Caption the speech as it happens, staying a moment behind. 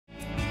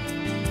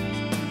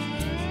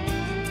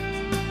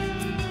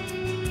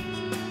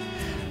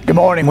Good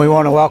morning. We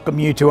want to welcome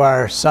you to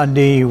our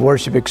Sunday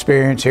worship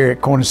experience here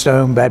at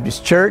Cornerstone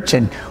Baptist Church,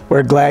 and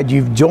we're glad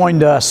you've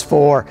joined us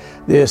for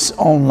this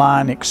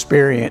online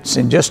experience.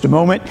 In just a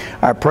moment,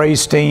 our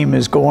praise team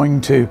is going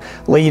to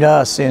lead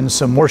us in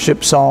some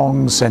worship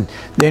songs, and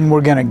then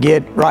we're going to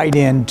get right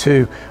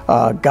into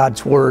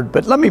God's Word.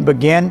 But let me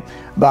begin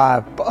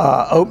by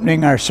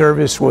opening our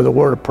service with a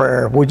word of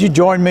prayer. Would you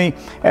join me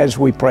as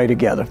we pray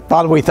together?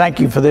 Father, we thank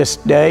you for this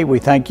day. We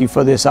thank you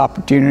for this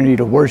opportunity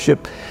to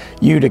worship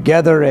you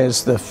together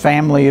as the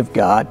family of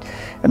God.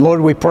 And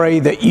Lord, we pray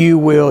that you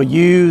will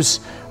use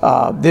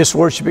this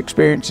worship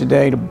experience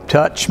today to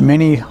touch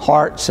many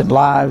hearts and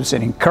lives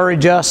and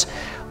encourage us.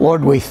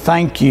 Lord, we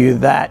thank you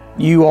that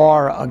you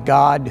are a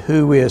God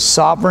who is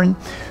sovereign,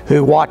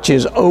 who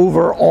watches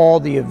over all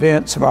the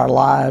events of our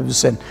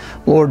lives. And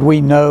Lord,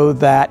 we know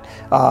that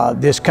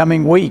this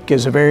coming week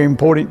is a very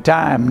important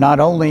time,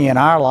 not only in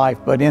our life,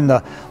 but in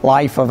the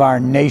life of our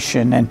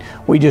nation. And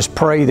we just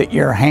pray that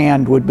your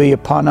hand would be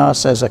upon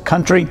us as a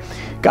country,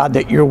 God,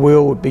 that your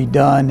will would be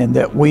done, and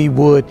that we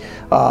would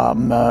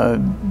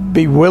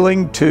be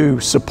willing to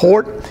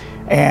support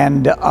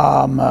and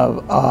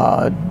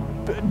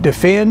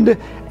defend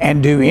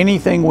and do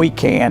anything we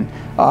can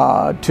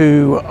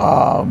to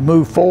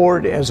move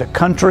forward as a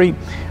country,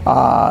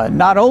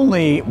 not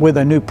only with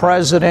a new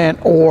president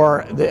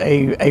or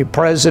a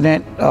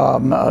president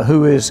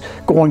who is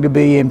going to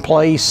be in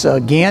place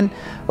again,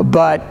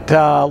 but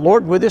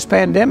Lord, with this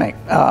pandemic,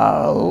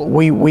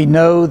 we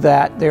know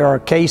that there are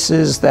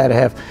cases that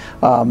have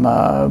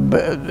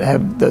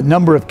the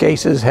number of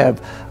cases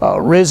have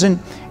risen,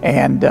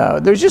 and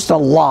there's just a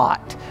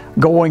lot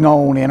going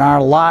on in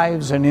our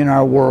lives and in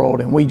our world,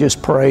 and we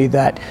just pray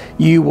that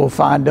you will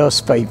find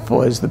us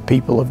faithful as the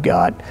people of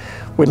God.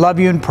 We love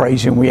you and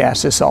praise you, and we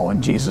ask this all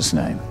in Jesus'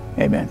 name.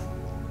 Amen.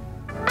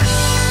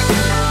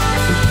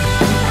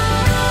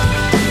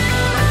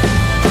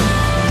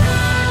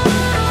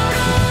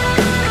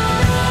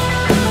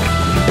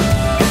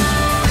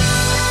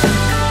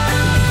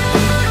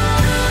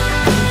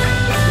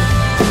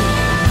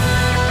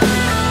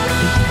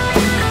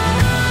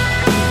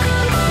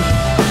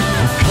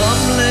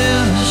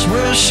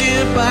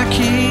 Worship our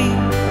King.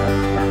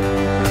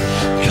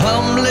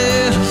 Come,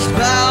 let us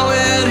bow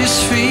at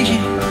His feet.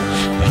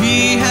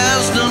 He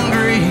has done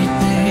great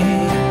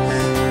things.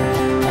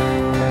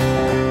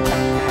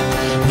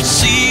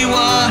 See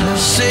what our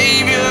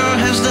Savior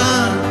has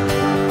done.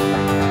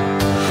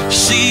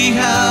 See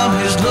how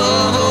His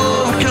love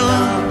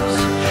overcomes.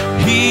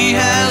 He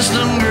has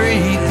done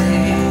great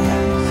things.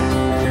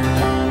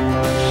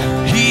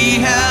 He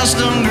has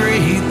done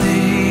great things.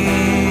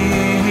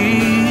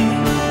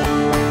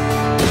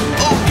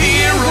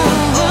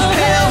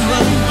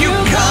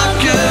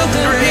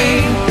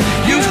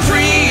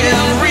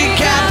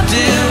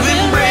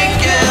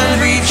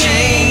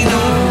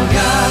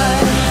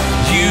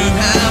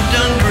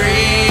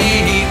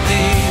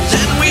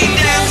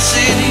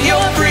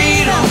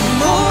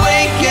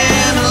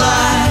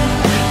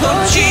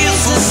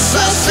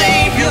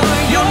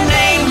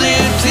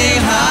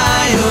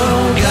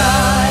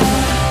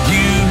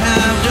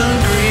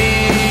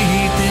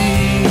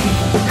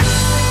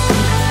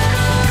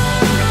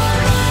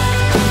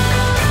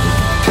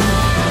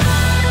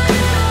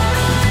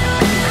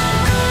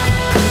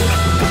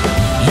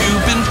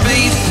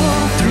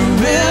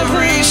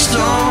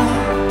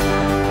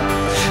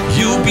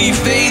 Be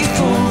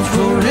faithful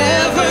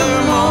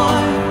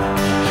forevermore.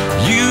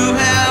 You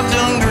have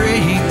done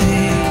great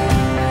things,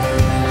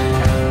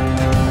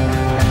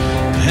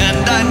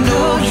 and I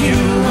know you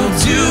will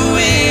do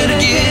it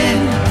again.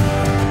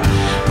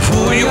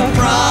 For your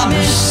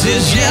promise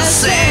is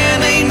yes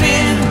and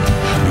amen.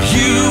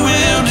 You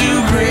will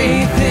do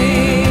great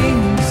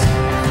things.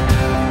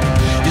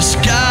 Yes,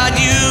 God,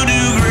 you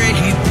do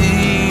great things.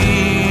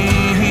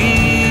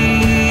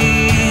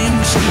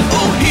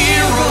 Oh,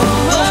 hero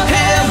of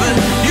heaven,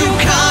 you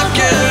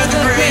conquer the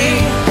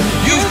grave.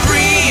 You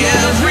free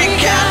every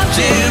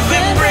captive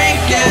and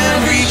break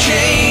every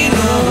chain.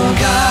 Oh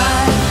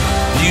God,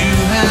 you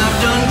have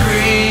done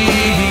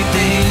great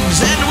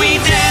things, and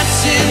we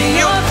dance in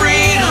your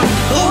freedom,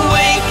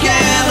 awake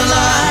and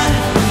alive.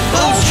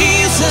 Oh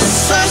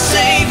Jesus, our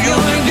Savior,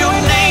 your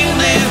name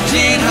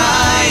lifted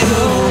high.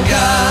 Oh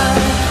God,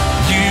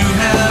 you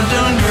have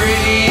done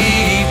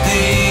great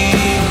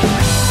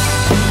things.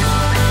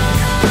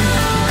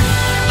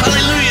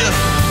 Hallelujah.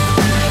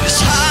 Yes,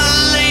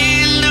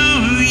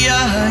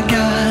 hallelujah,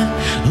 God,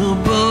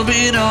 above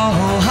it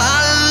all.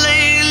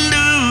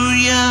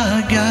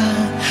 Hallelujah,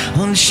 God,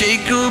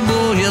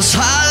 unshakable. Yes,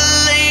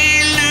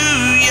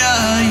 hallelujah,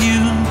 you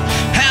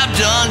have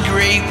done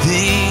great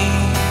things.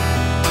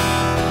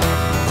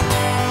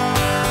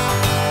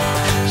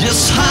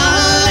 Yes,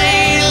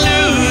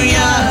 hallelujah,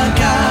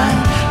 God,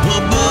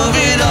 above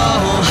it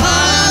all.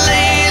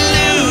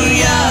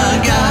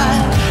 Hallelujah,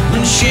 God,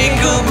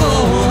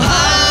 unshakable.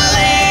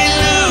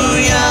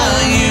 Hallelujah,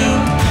 you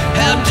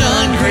have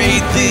done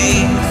great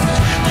things.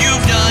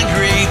 You've done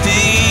great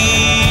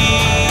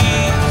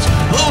things.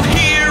 Oh,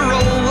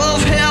 hero of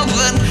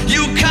heaven,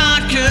 you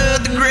conquer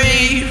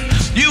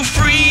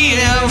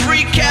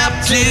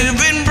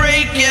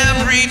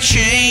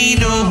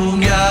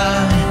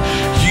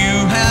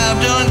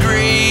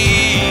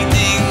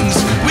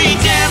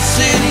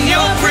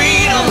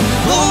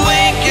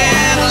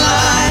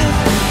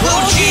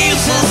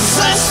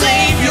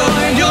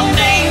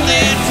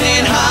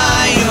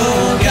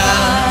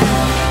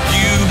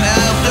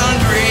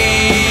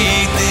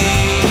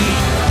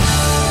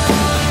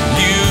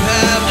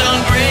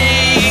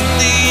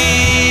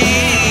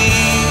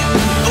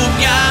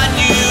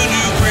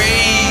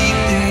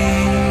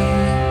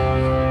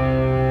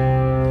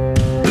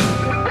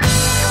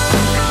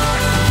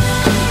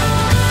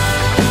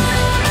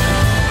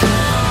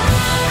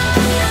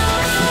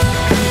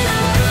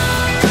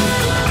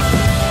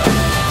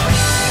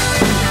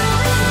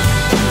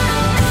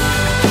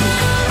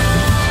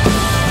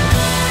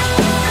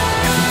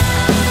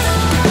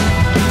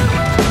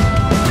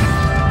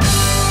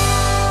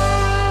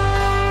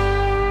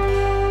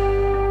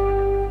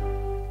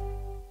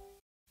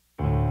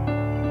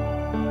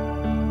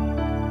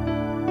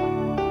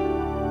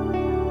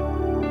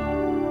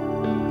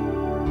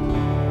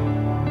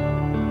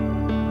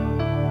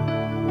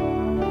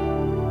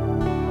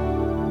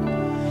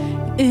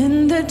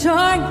In the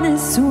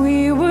darkness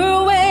we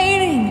were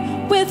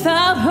waiting,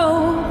 without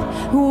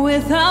hope,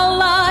 without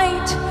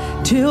light,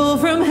 till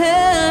from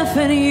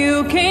heaven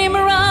you came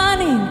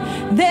running.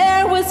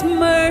 There was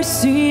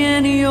mercy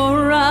in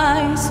your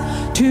eyes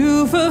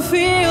to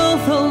fulfill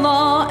the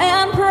law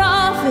and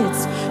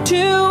prophets.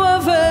 To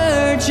a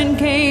virgin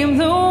came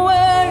the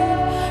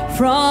word,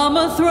 from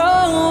a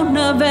throne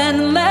of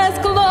endless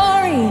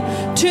glory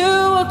to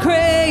a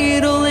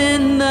cradle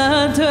in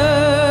the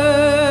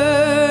dirt.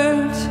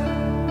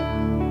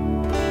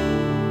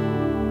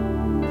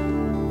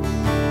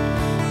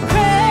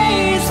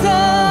 Praise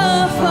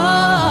the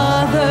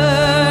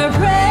Father,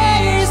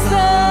 praise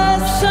the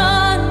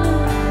Son,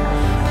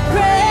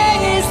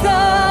 praise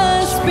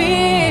the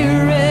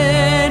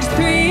Spirit,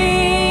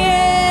 three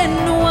in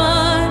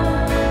one.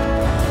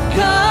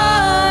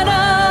 God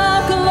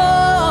of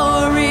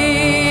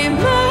glory,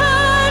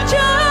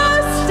 majesty,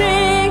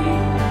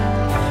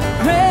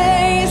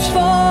 praise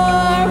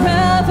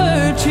forever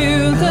to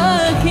the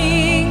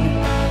King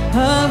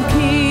of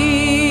Kings.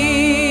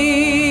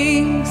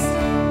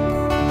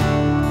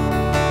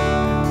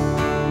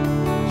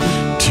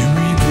 To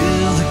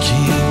rebuild the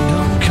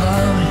kingdom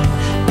coming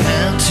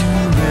and to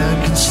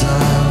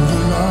reconcile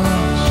the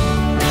lost,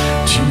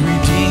 to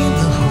redeem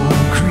the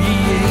whole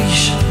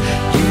creation.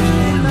 You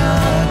did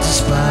not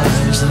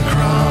despise the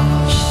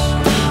cross,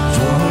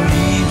 for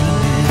even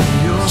in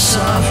your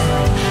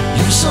suffering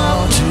you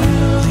saw to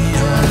the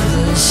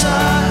other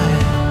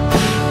side,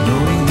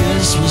 knowing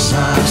this was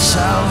our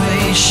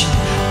salvation.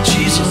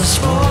 Jesus,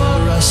 for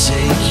our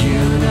sake you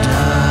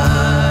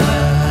died.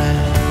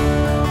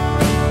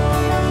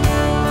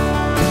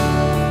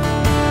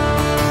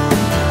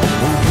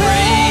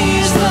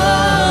 Praise the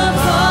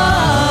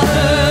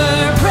Father,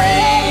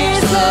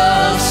 praise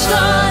the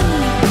Son,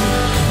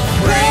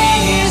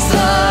 praise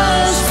the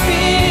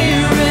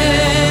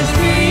Spirit,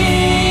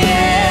 three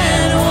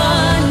in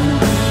one.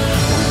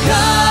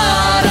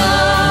 God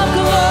of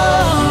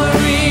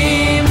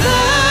glory,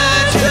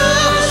 majesty,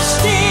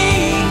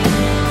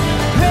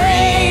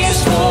 praise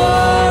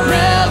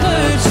forever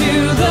to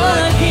the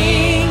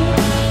King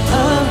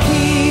of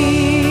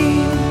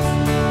Kings.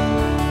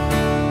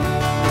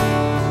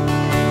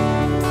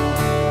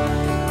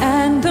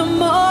 And the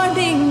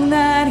morning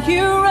that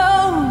you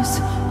rose,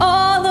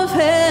 all of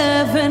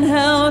heaven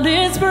held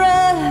its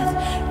breath,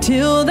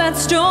 till that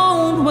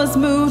stone was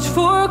moved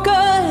for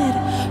good,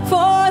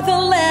 for the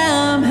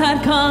Lamb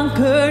had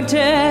conquered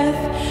death.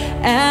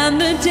 And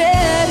the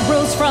dead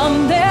rose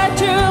from their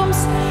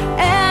tombs,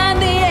 and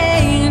the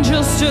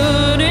angels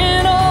stood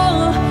in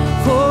awe,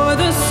 for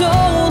the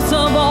souls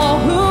of all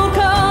who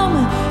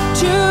come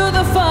to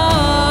the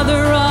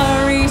Father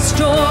are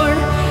restored.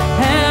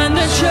 And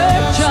the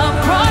church of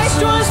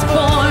Christ was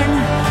born,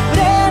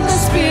 then the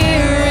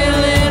Spirit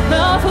lit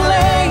the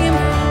flame.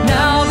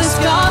 Now this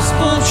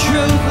gospel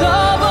truth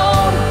of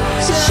old,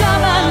 it shall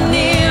not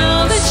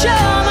kneel, it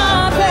shall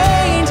not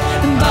faint.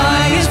 And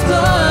by His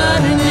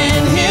blood and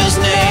in His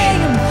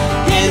name,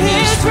 in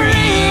His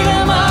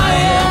freedom I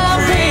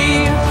am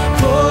free.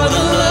 For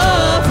the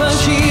love of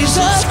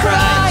Jesus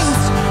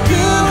Christ,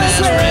 who has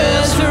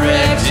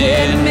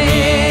resurrected me.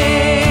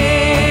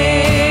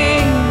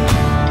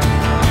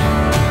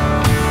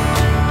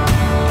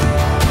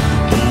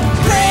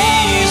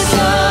 Praise the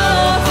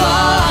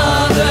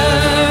Father,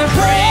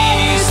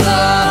 praise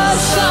the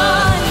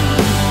Son,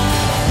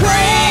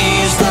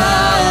 praise the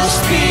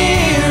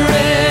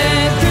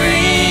Spirit,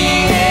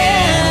 three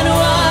in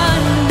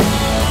one.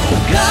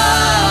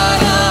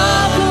 God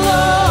of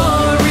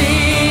glory,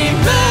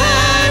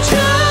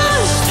 majesty,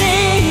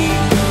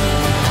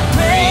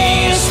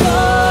 praise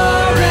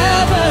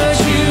forever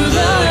to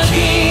the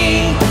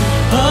King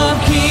of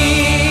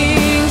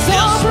Kings.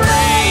 Oh,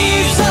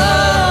 praise the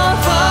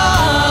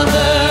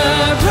Father,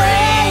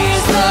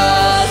 praise the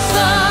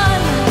Son,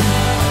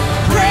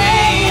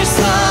 praise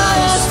the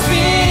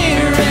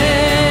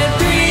Spirit,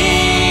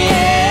 three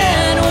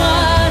in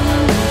one.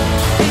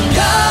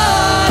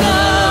 God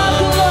of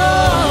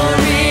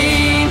glory,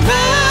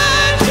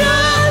 majesty,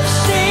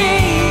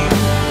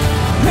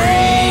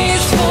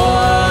 praise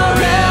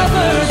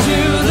forever to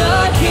the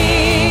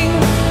King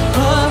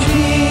of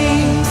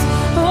Kings.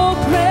 Oh,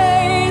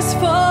 praise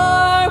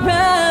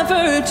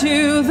forever to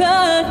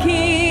the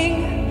King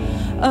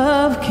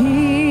of Kings.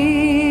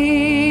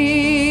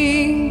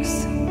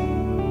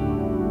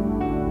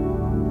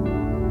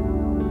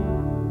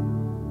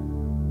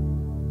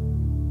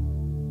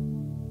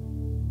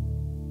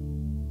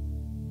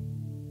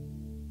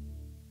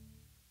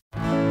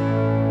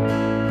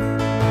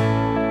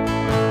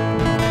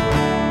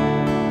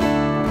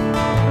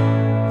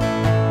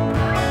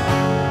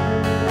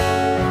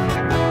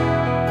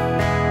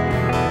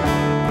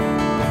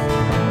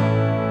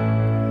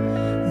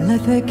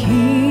 Let the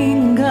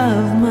King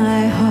of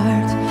my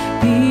heart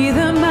be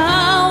the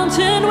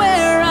mountain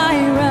where I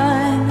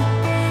run,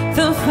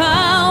 the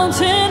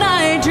fountain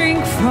I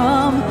drink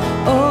from.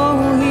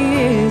 Oh,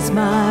 He is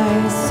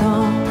my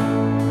song.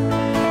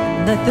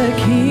 Let the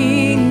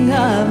King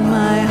of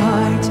my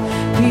heart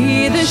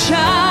be the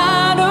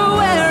shadow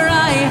where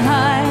I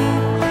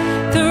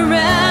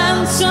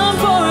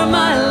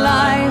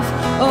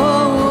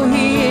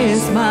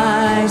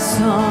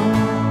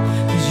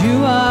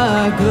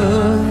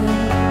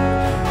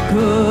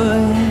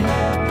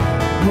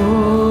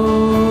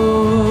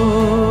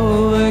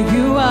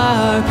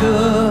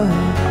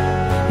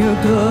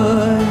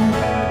good.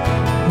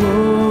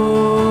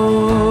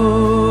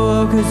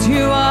 Oh, 'cause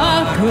you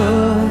are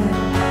good,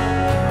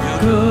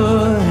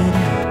 good.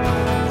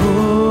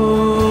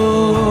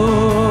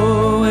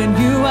 Oh, and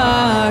you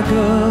are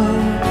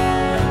good,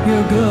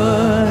 you're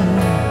good.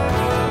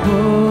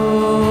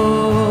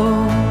 Oh,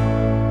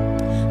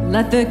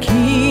 let the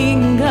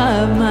King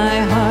of my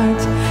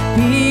heart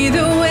be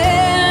the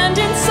wind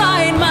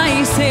inside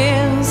my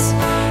sails,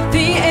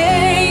 the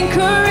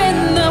anchor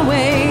in the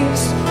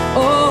waves.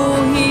 Oh,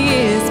 he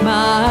is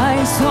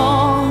my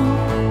song.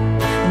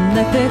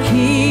 Let the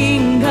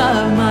King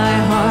of my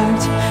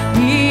heart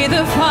be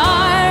the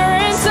fire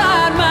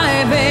inside my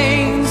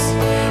veins,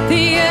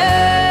 the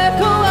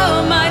echo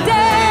of my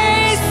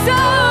days. So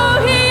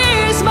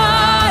here's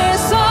my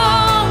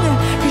song,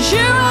 'cause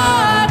you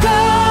are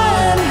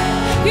good,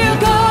 you're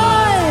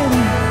good.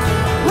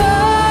 Oh,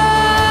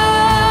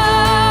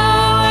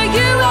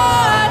 you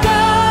are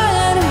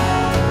good,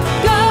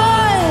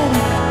 good.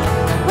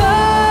 Oh,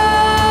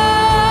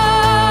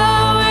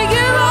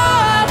 you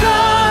are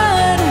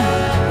good,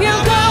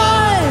 you're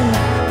good.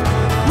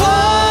 Oh,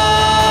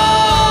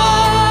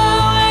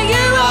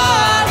 you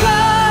are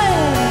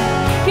good,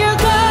 you're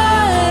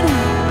good.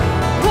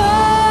 Oh.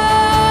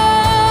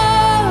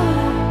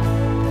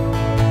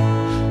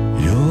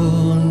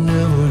 You're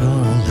never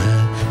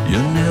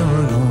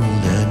gonna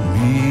let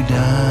me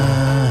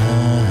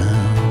down.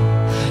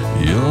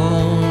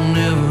 You're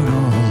never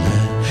gonna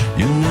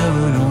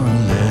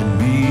let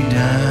me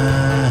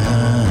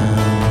down.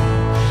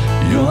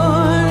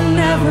 You're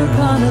never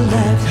gonna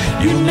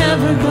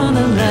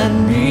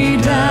let me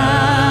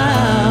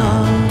down.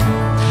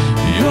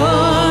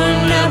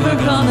 You're never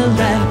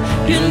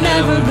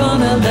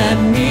gonna let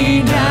me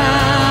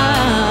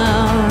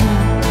down.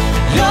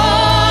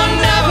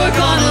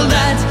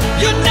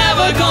 You're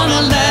never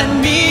gonna let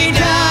me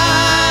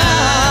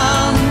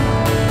down.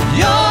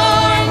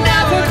 You're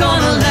never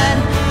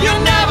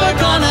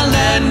gonna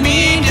let me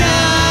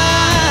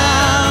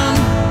down.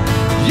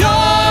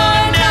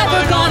 You're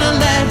never gonna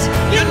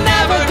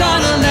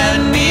let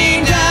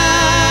me down.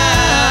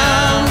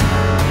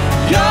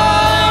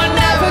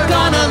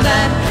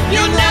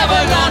 You're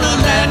never gonna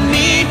let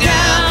me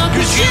down.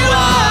 'Cause you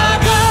are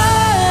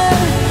good,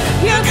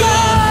 you're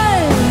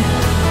good.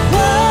 Oh,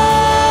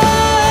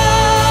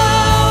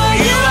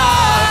 you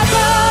are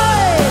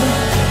good,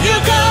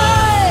 you're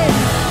good.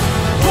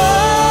 Oh,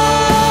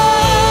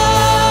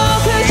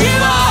 'cause you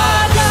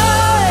are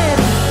good,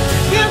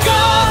 you're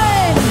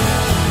good.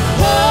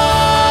 Oh,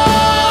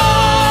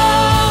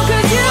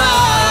 'cause you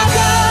are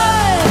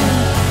good,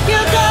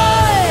 you're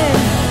good.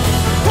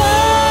 Oh,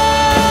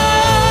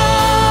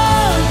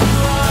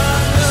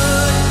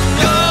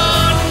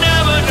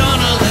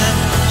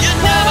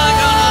 You're never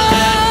gonna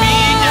let me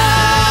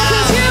down.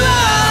 'cause you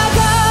are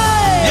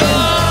good,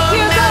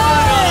 you're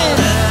good.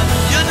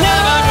 You're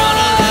never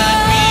gonna let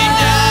me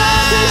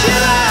down. 'Cause you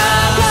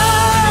are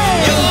good,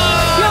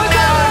 you're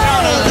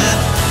good.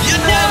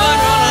 You're never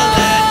gonna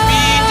let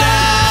me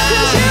down.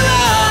 'Cause you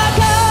are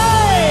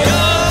good,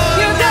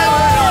 you're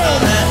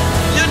good.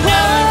 You're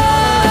never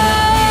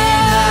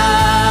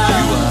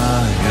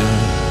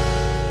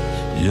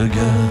You're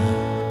good.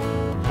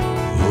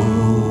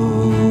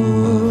 Oh,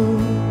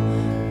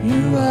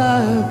 You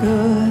are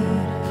good,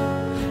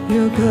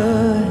 you're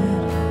good.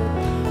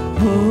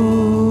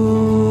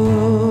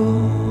 Oh.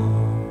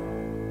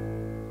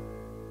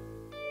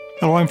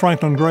 Hello, I'm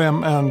Franklin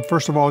Graham, and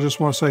first of all, I just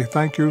want to say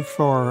thank you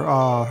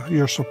for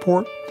your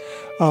support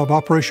of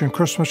Operation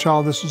Christmas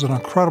Child. This is an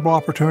incredible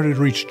opportunity to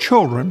reach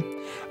children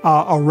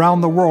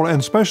around the world, and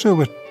especially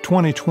with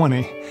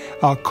 2020,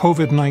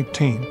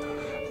 COVID-19.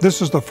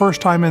 This is the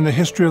first time in the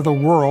history of the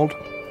world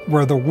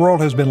where the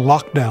world has been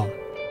locked down.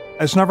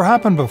 It's never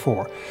happened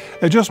before.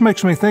 It just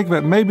makes me think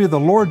that maybe the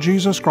Lord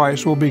Jesus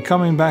Christ will be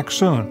coming back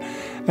soon.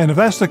 And if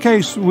that's the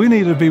case, we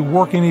need to be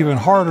working even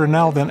harder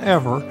now than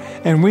ever.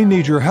 And we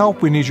need your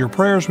help, we need your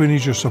prayers, we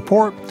need your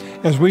support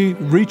as we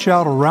reach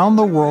out around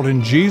the world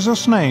in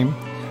Jesus' name,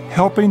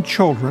 helping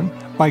children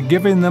by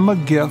giving them a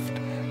gift,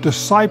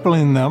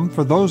 discipling them,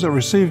 for those that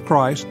receive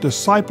Christ,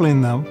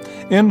 discipling them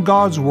in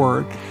God's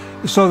Word,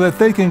 so that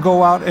they can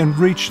go out and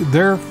reach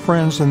their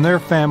friends and their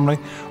family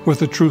with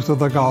the truth of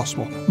the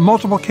gospel.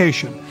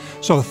 Multiplication.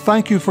 So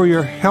thank you for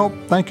your help.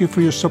 Thank you for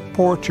your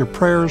support, your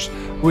prayers.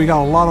 We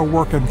got a lot of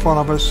work in front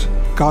of us.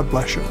 God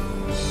bless you.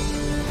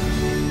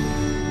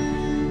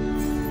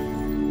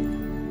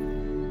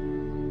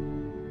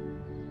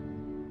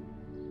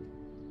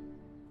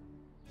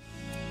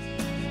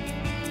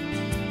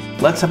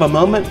 Let's have a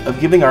moment of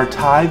giving our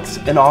tithes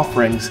and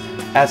offerings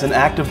as an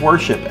act of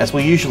worship, as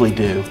we usually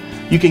do.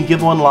 You can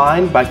give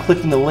online by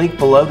clicking the link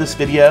below this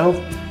video,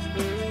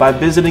 by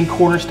visiting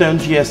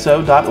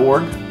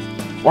cornerstonegso.org,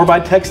 or by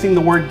texting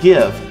the word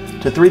GIVE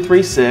to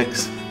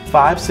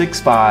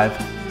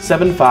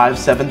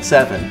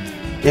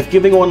 336-565-7577. If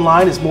giving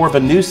online is more of a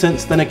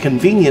nuisance than a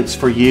convenience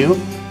for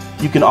you,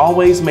 you can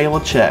always mail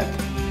a check.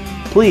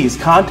 Please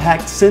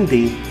contact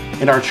Cindy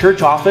in our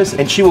church office,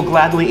 and she will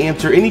gladly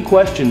answer any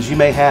questions you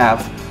may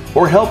have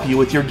or help you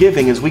with your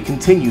giving as we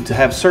continue to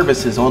have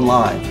services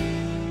online.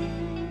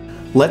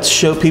 Let's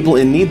show people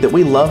in need that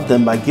we love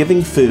them by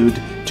giving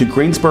food to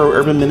Greensboro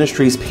Urban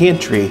Ministries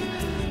Pantry.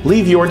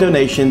 Leave your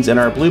donations in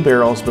our blue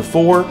barrels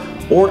before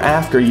or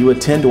after you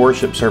attend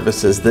worship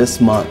services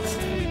this month.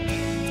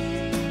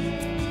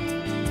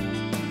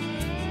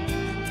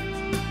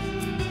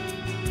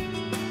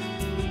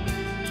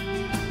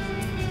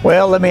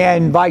 Well, let me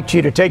invite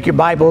you to take your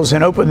Bibles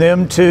and open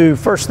them to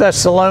 1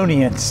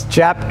 Thessalonians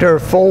chapter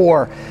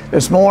 4.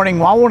 This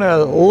morning, I want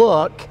to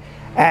look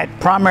at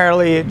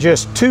primarily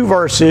just two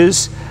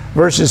verses,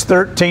 verses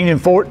 13 and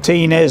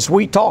 14, as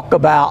we talk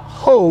about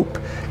hope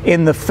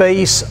in the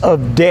face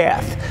of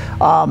death.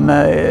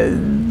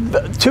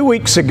 2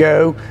 weeks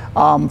ago,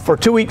 for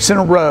 2 weeks in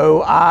a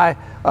row, I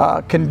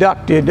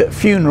conducted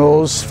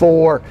funerals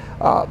for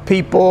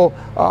people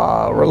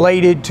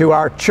related to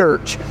our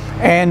church.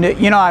 And,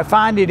 you know, I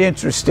find it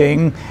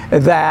interesting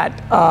that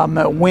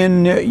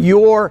when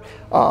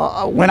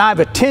I've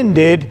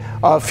attended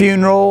a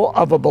funeral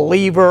of a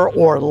believer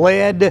or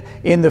led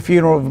in the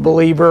funeral of a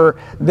believer,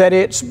 that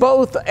it's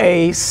both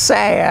a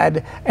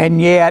sad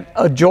and yet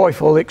a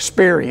joyful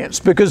experience,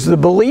 because the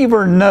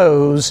believer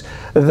knows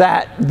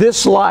that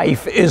this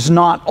life is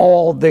not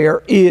all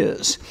there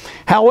is.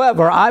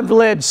 However, I've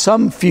led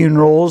some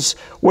funerals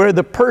where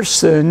the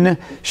person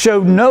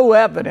showed no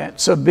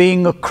evidence of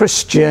being a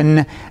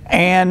Christian,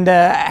 and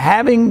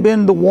having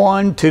been the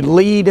one to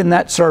lead in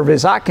that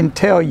service, I can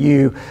tell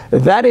you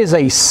that is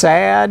a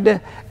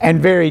sad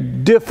and very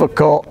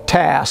difficult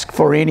task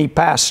for any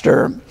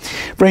pastor.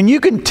 Friend, you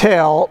can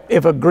tell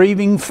if a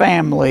grieving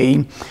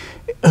family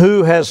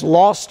who has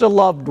lost a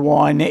loved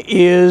one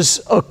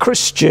is a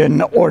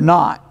Christian or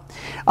not.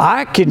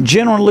 I can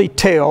generally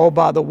tell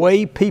by the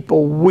way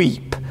people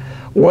weep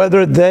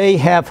whether they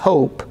have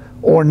hope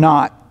or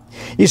not.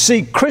 You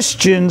see,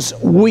 Christians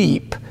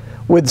weep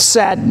with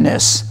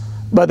sadness,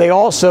 but they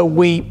also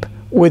weep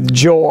with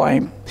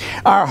joy.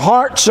 Our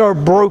hearts are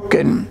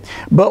broken,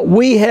 but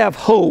we have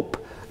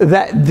hope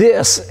that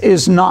this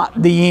is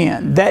not the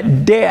end,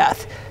 that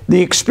death,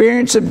 the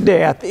experience of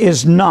death,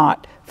 is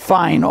not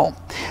final.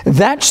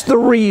 That's the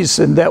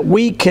reason that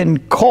we can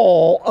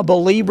call a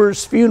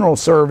believer's funeral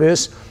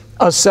service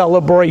a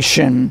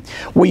celebration.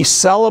 We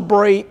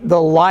celebrate the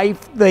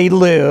life they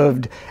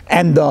lived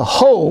and the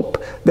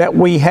hope that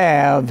we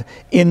have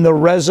in the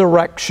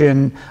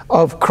resurrection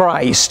of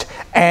Christ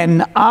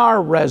and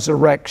our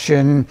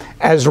resurrection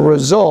as a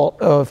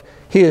result of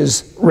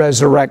His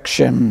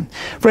resurrection.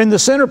 Friend, the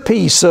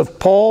centerpiece of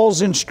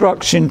Paul's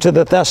instruction to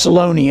the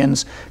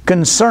Thessalonians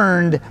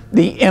concerned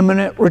the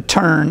imminent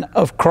return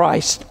of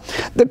Christ.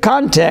 The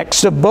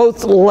context of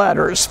both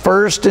letters,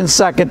 1st and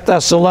 2nd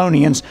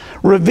Thessalonians,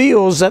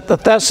 reveals that the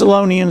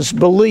Thessalonians'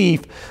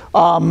 belief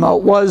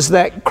was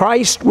that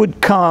Christ would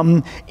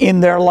come in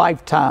their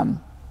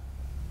lifetime.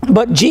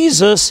 But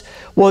Jesus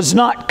was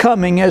not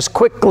coming as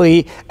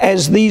quickly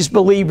as these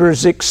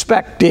believers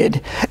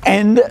expected,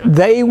 and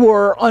they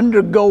were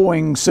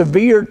undergoing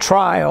severe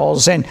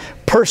trials and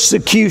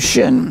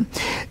persecution.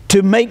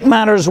 To make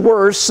matters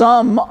worse,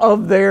 some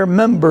of their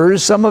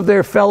members, some of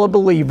their fellow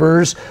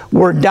believers,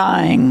 were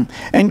dying,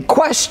 and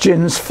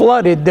questions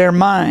flooded their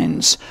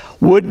minds.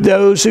 Would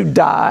those who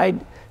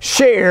died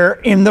share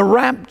in the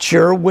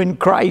rapture when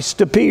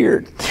Christ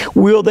appeared?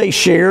 Will they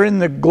share in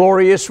the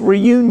glorious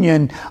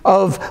reunion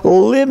of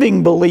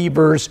living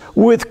believers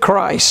with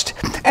Christ?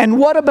 And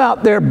what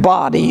about their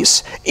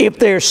bodies? If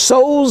their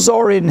souls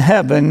are in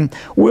heaven,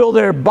 will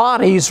their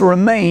bodies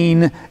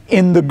remain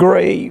in the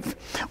grave?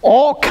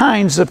 All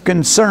kinds of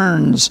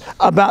concerns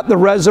about the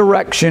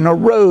resurrection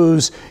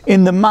arose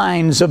in the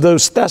minds of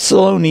those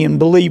Thessalonian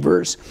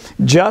believers,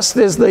 just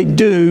as they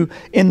do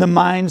in the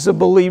minds of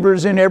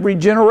believers in every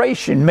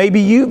generation.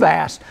 Maybe you've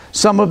asked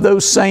some of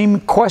those same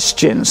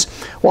questions.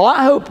 Well,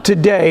 I hope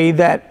today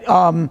that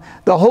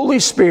the Holy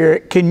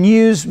Spirit can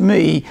use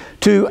me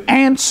to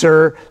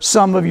answer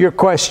some of your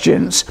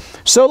questions.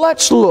 So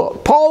let's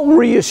look. Paul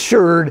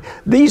reassured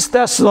these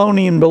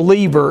Thessalonian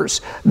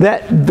believers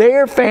that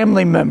their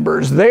family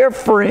members, their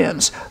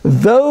friends,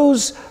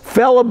 those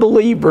fellow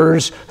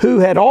believers who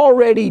had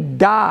already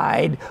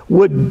died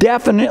would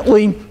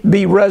definitely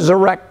be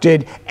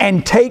resurrected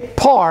and take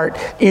part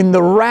in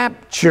the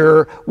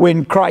rapture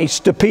when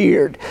Christ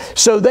appeared.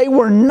 So they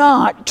were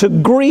not to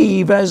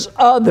grieve as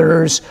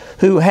others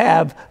who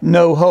have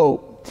no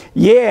hope.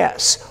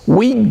 Yes,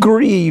 we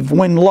grieve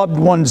when loved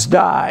ones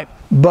die,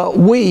 but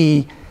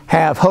we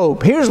have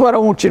hope. Here's what I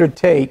want you to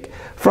take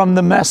from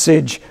the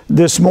message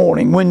this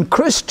morning. When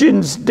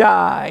Christians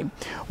die,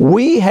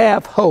 we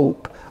have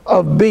hope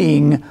of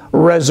being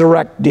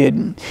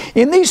resurrected.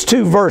 In these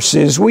two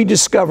verses, we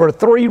discover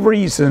three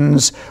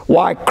reasons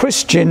why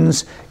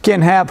Christians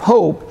can have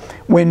hope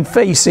when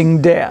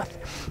facing death.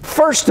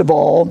 First of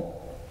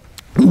all,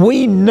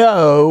 we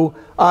know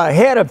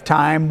ahead of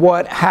time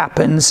what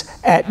happens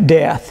at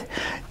death.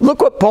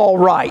 Look what Paul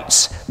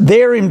writes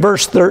there in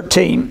verse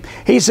 13.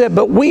 He said,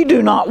 "But we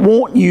do not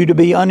want you to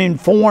be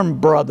uninformed,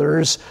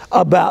 brothers,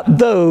 about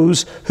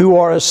those who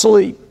are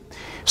asleep."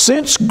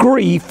 Since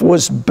grief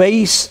was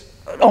based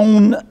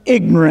on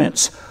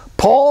ignorance,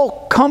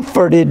 Paul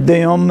comforted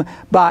them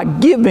by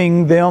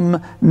giving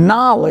them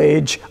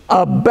knowledge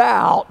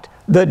about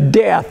the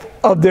death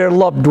of their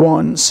loved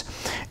ones.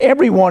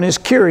 Everyone is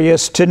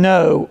curious to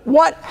know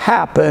what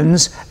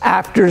happens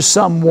after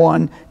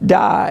someone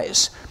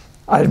dies.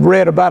 I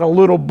read about a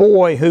little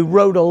boy who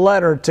wrote a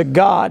letter to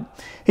God.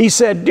 He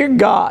said, "Dear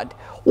God,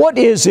 what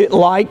is it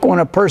like when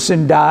a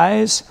person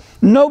dies?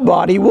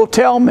 Nobody will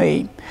tell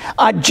me.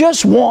 I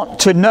just want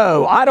to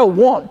know. I don't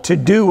want to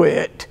do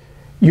it.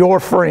 Your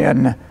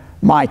friend,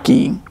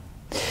 Mikey."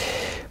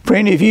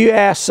 Friend, if you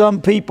ask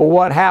some people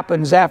what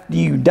happens after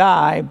you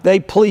die, they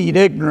plead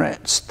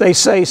ignorance. They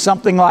say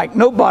something like,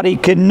 "Nobody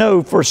can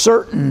know for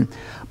certain."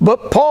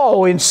 But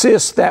Paul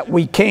insists that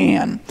we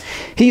can.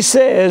 He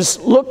says,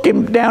 look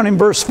down in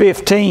verse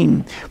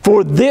 15,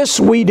 "For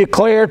this we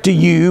declare to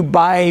you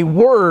by a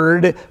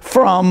word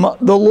from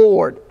the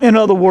Lord." In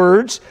other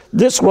words,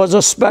 this was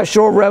a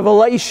special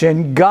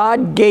revelation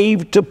God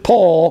gave to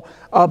Paul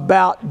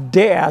about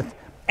death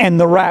and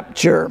the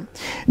rapture.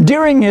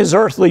 During his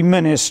earthly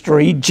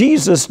ministry,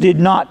 Jesus did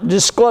not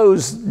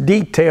disclose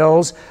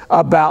details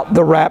about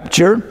the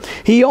rapture.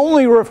 He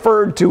only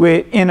referred to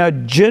it in a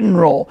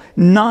general,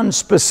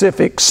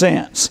 non-specific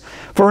sense.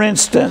 For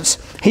instance,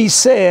 he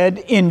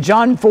said in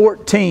John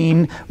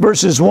 14,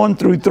 verses 1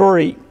 through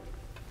 3,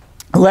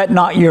 "Let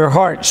not your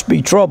hearts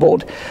be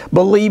troubled.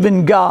 Believe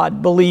in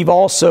God, believe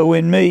also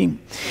in me.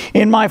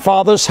 In my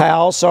Father's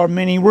house are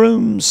many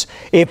rooms.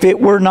 If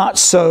it were not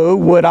so,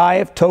 would I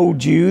have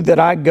told you that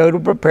I go to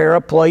prepare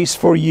a place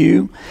for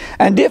you?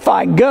 And if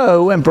I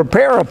go and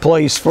prepare a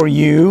place for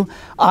you,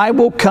 I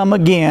will come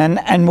again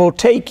and will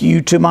take you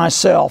to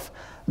myself,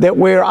 that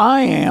where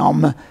I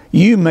am,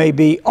 you may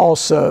be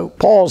also."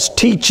 Paul's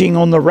teaching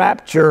on the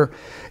rapture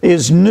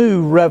is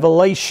new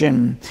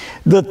revelation.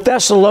 The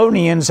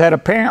Thessalonians had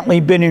apparently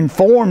been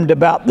informed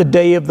about the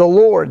day of the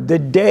Lord, the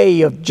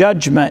day of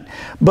judgment,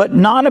 but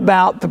not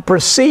about the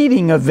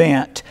preceding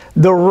event,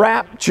 the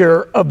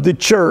rapture of the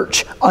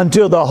church,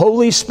 until the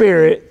Holy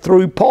Spirit,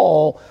 through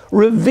Paul,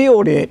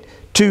 revealed it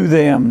to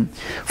them.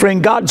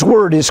 Friend, God's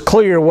Word is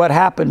clear what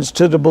happens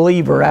to the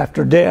believer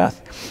after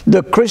death.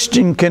 The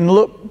Christian can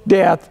look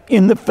death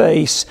in the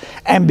face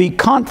and be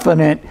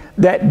confident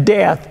that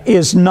death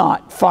is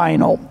not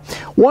final.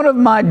 One of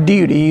my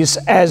duties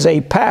as a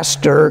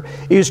pastor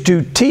is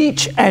to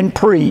teach and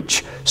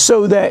preach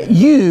so that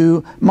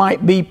you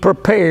might be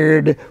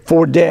prepared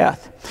for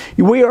death.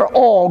 We are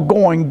all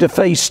going to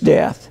face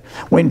death.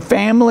 When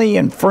family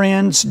and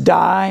friends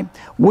die,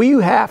 we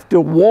have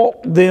to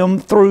walk them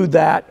through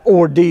that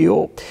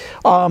ordeal.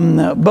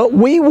 But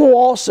we will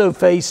also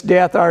face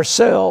death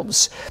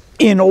ourselves.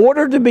 In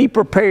order to be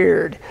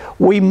prepared,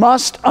 we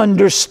must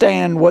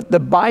understand what the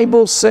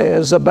Bible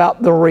says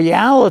about the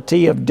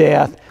reality of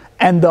death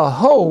and the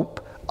hope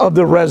of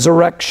the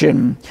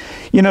resurrection.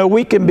 You know,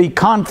 we can be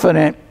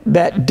confident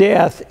that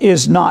death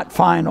is not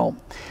final,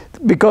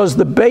 because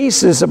the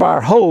basis of our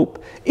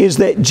hope is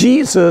that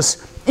Jesus,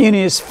 in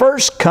His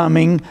first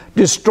coming,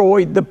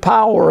 destroyed the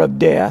power of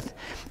death.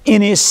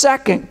 In His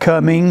second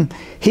coming,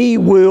 He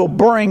will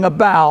bring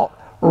about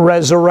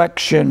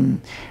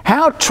resurrection.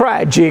 How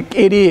tragic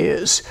it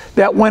is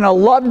that when a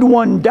loved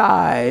one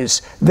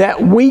dies,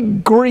 that we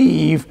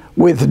grieve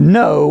with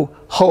no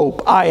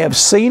hope. I have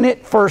seen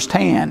it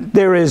firsthand.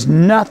 There is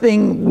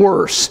nothing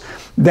worse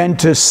than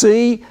to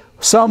see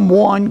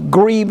someone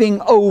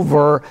grieving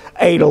over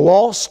a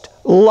lost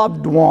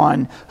loved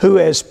one who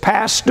has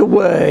passed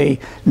away,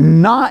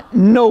 not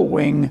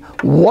knowing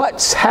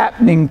what's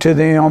happening to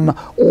them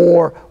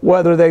or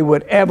whether they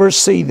would ever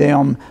see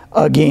them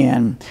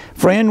again.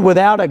 Friend,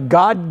 without a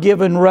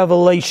God-given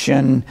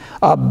revelation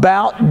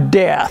about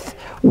death,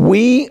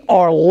 we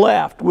are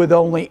left with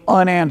only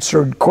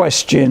unanswered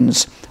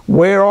questions.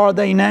 Where are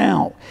they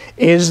now?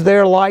 Is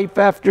there life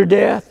after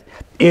death?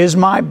 Is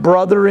my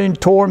brother in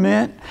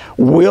torment?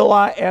 Will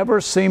I ever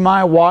see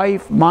my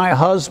wife, my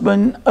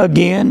husband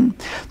again?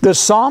 The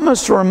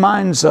psalmist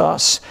reminds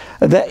us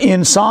that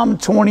in Psalm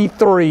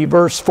 23,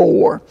 verse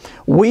 4,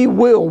 we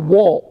will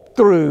walk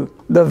through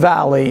the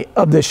valley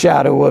of the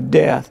shadow of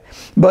death.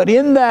 But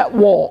in that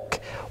walk,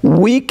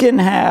 we can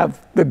have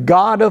the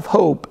God of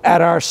hope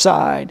at our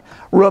side,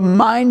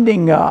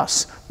 reminding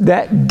us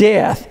that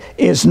death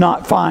is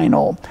not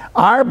final.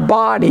 Our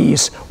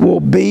bodies will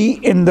be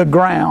in the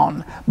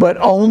ground, but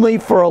only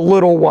for a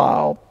little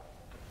while.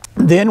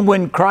 Then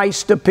when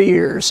Christ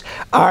appears,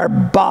 our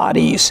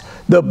bodies,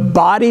 the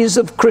bodies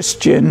of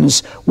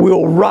Christians,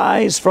 will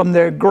rise from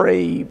their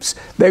graves.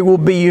 They will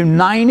be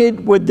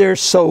united with their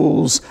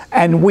souls,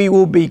 and we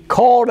will be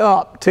caught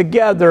up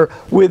together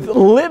with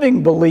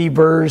living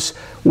believers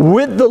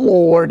with the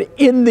Lord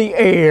in the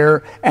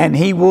air, and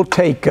He will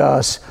take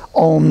us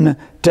on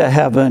to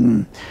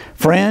heaven.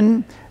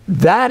 Friend,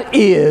 that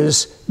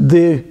is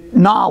the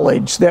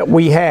knowledge that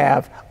we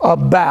have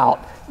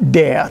about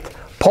death.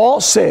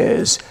 Paul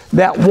says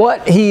that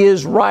what he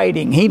is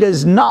writing, he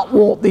does not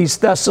want these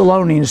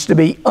Thessalonians to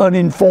be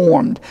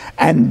uninformed,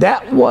 and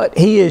that what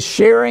he is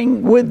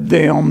sharing with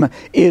them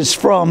is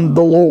from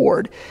the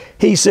Lord.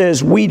 He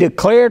says, we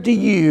declare to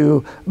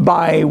you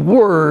by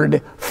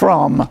word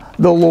from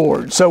the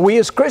Lord. So we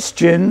as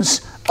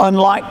Christians,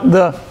 unlike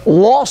the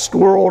lost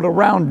world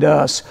around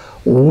us,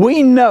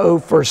 we know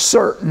for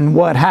certain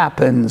what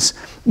happens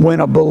when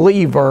a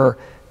believer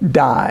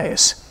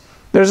dies.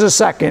 There's a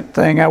second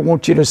thing I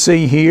want you to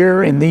see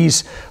here in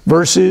these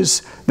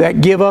verses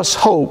that give us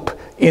hope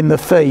in the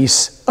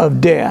face of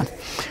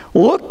death.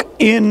 Look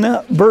in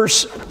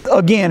verse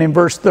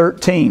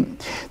 13,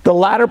 the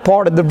latter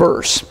part of the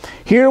verse.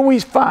 Here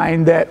we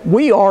find that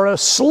we are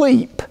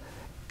asleep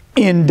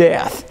in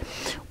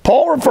death.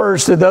 Paul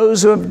refers to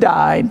those who have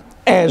died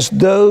as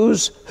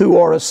those who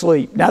are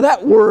asleep. Now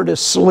that word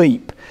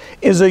asleep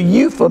is a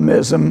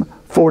euphemism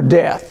for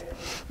death.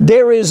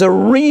 There is a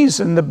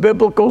reason the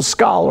biblical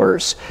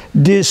scholars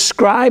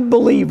describe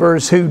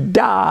believers who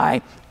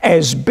die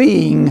as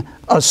being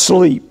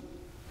asleep.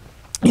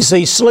 You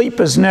see, sleep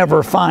is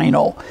never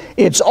final.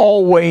 It's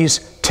always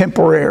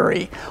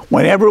temporary.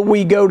 Whenever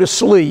we go to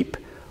sleep,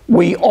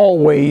 we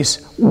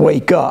always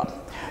wake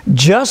up.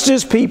 Just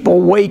as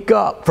people wake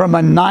up from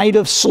a night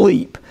of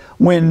sleep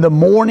when the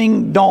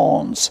morning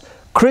dawns,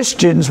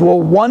 Christians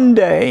will one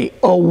day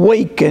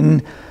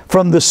awaken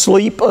from the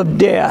sleep of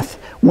death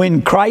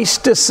when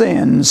Christ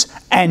descends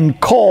and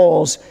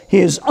calls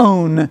His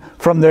own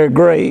from their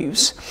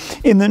graves.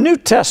 In the New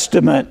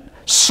Testament,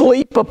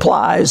 sleep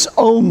applies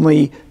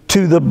only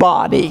to the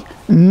body,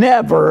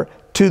 never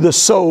to the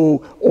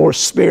soul or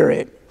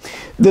spirit.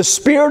 The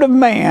spirit of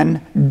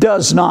man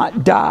does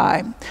not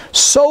die.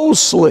 Soul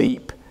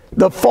sleep,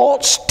 the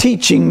false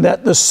teaching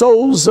that the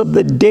souls of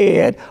the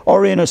dead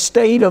are in a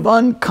state of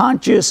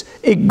unconscious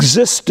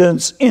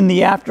existence in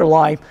the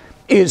afterlife,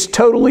 is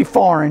totally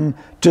foreign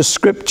to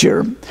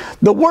Scripture.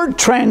 The word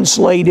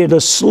translated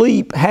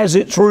asleep has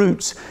its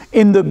roots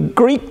in the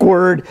Greek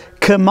word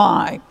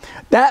kamai.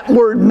 That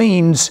word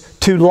means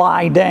to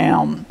lie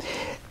down.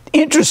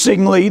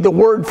 Interestingly, the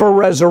word for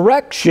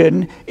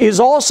resurrection is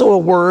also a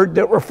word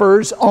that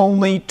refers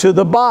only to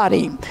the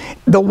body.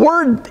 The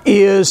word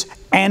is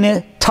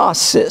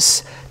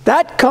anatosis.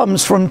 That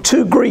comes from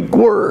two Greek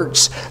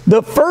words.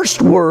 The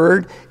first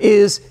word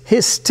is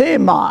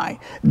histemi.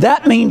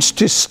 That means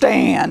to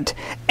stand.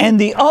 And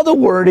the other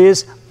word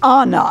is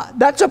ana.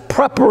 That's a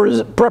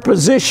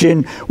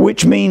preposition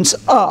which means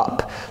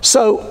up.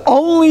 So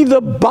only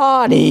the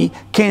body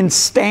can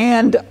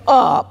stand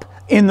up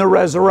in the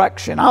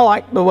resurrection. I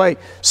like the way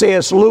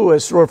C.S.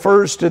 Lewis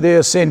refers to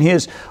this in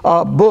his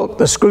book,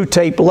 The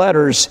Screwtape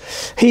Letters.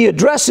 He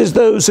addresses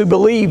those who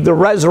believe the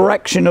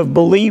resurrection of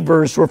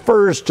believers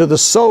refers to the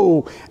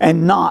soul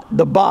and not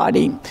the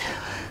body.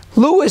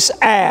 Lewis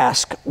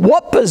asks,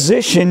 what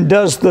position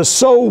does the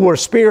soul or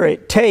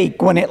spirit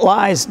take when it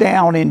lies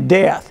down in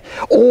death?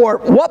 Or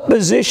what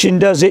position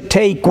does it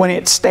take when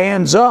it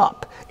stands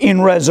up in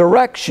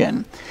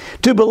resurrection?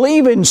 To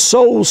believe in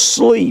soul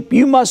sleep,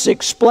 you must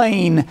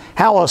explain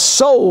how a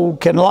soul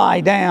can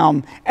lie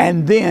down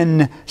and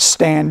then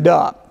stand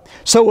up.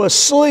 So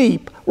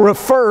asleep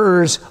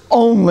refers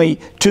only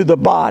to the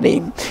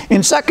body.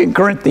 In 2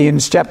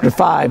 Corinthians chapter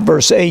 5,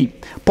 verse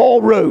 8,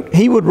 Paul wrote,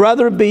 he would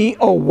rather be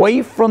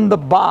away from the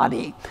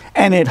body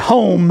and at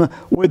home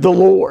with the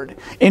Lord.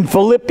 In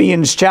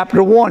Philippians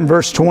chapter 1,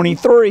 verse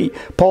 23,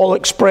 Paul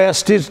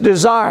expressed his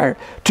desire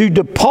to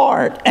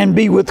depart and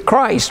be with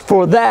Christ,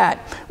 for that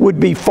would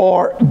be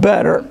far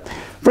better.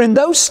 Friend,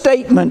 those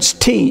statements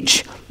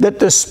teach that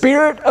the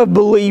spirit of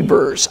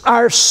believers,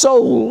 our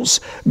souls,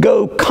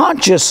 go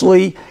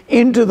consciously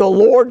into the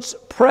Lord's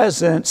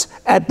presence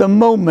at the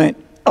moment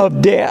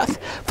of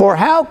death. For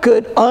how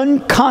could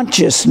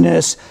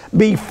unconsciousness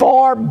be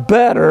far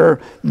better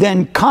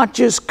than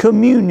conscious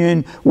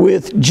communion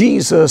with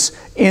Jesus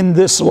in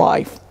this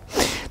life?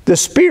 The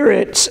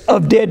spirits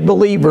of dead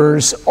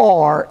believers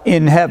are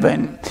in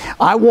heaven.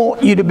 I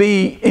want you to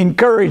be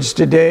encouraged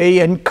today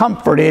and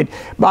comforted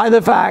by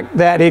the fact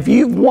that if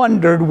you've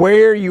wondered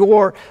where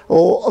your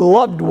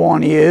loved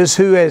one is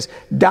who has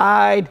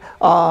died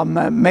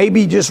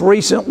maybe just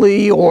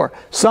recently or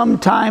some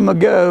time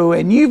ago,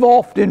 and you've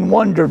often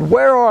wondered,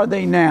 where are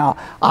they now?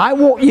 I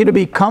want you to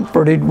be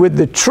comforted with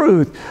the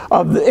truth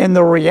and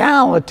the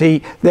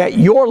reality that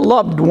your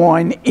loved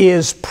one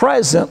is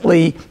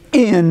presently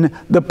in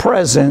the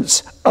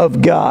presence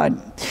of God.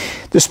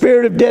 The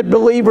spirit of dead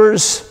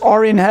believers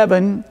are in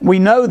heaven. We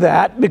know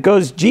that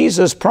because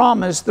Jesus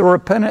promised the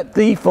repentant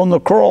thief on the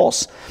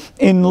cross.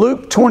 In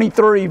Luke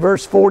 23,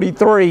 verse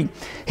 43,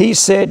 He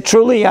said,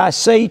 truly I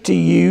say to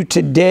you,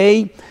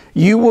 today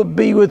you will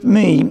be with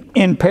me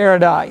in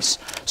paradise.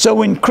 So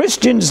when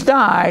Christians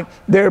die,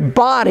 their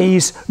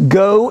bodies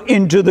go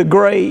into the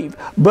grave,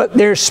 but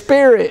their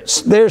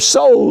spirits, their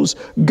souls,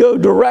 go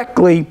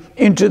directly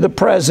into the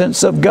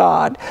presence of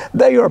God.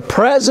 They are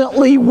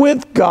presently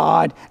with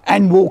God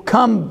and will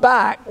come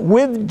back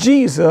with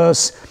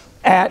Jesus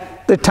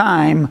at the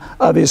time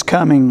of His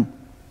coming.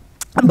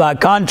 By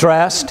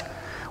contrast,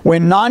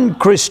 When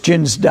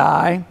non-Christians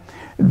die,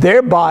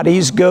 their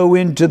bodies go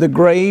into the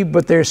grave,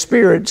 but their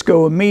spirits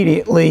go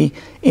immediately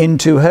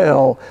into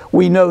hell.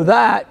 We know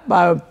that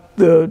by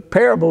the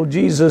parable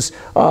Jesus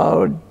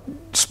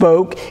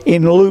spoke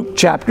in Luke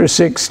chapter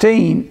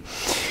 16.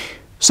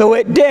 So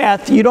at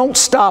death, you don't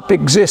stop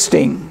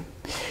existing.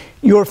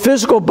 Your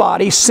physical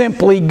body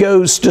simply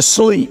goes to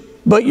sleep,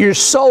 but your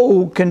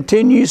soul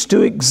continues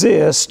to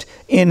exist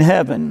in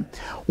heaven.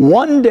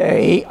 One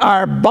day,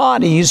 our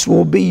bodies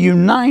will be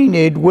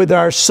united with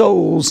our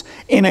souls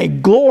in a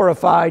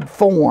glorified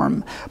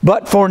form.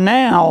 But for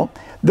now,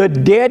 the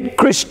dead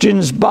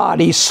Christian's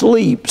body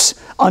sleeps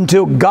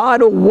until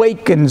God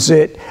awakens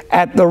it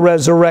at the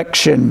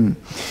resurrection.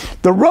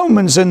 The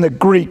Romans and the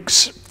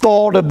Greeks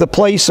thought of the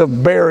place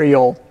of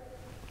burial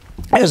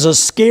as a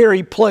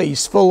scary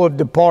place full of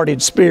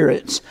departed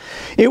spirits.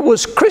 It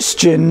was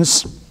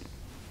Christians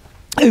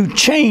who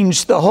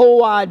changed the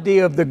whole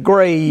idea of the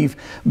grave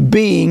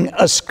being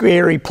a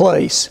scary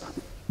place.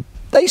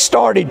 They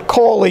started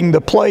calling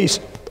the place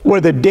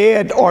where the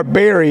dead are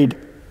buried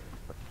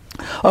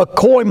a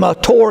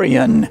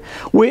koimatorion,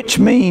 which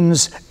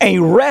means a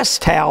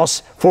rest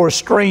house for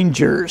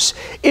strangers.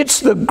 It's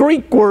the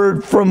Greek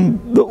word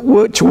from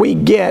which we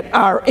get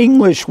our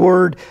English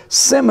word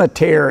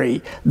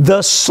cemetery,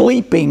 the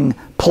sleeping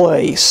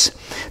place.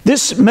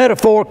 This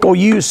metaphorical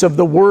use of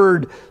the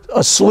word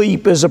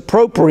asleep is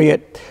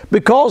appropriate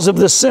because of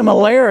the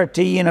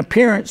similarity in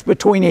appearance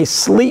between a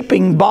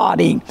sleeping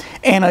body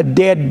and a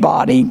dead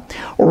body.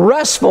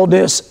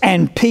 Restfulness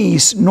and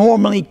peace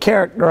normally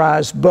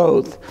characterize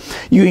both.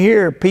 You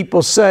hear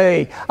people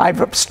say,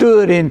 I've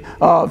stood in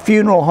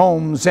funeral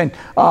homes and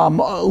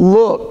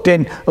looked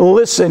and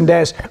listened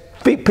as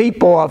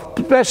people,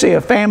 especially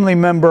a family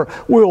member,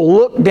 will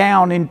look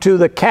down into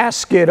the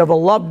casket of a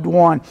loved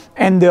one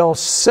and they'll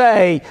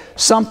say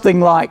something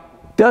like,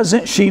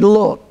 "Doesn't she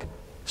look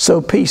so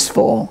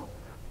peaceful?"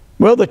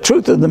 Well, the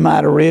truth of the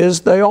matter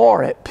is they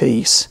are at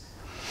peace.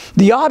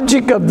 The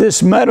object of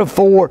this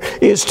metaphor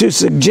is to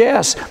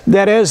suggest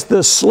that as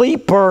the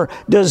sleeper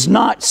does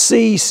not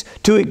cease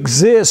to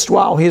exist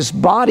while his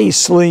body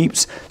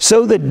sleeps,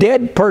 so the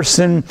dead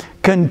person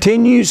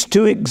continues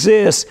to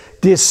exist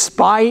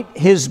despite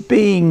his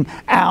being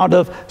out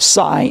of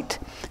sight.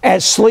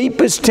 As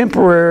sleep is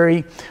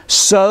temporary,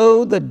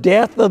 so the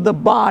death of the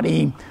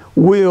body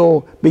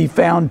will be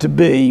found to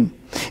be.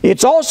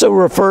 It's also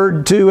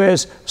referred to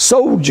as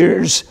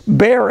soldiers'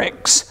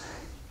 barracks.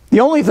 The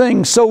only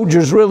thing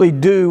soldiers really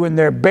do in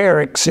their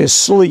barracks is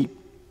sleep.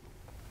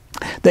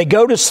 They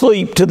go to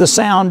sleep to the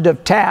sound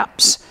of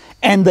taps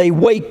and they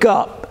wake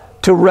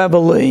up to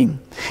reveille.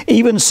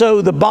 Even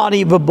so, the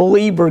body of a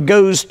believer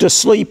goes to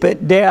sleep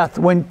at death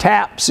when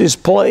taps is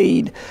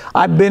played.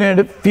 I've been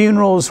at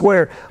funerals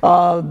where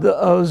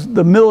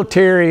the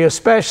military,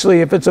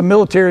 especially if it's a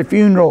military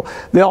funeral,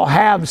 they'll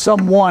have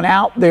someone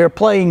out there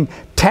playing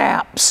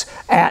taps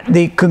at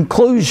the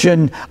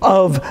conclusion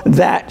of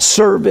that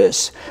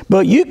service.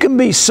 But you can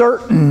be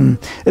certain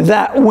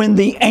that when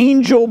the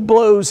angel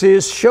blows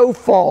his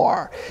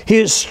shofar,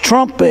 his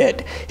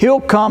trumpet,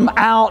 he'll come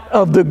out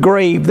of the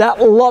grave. That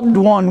loved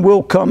one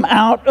will come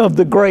out of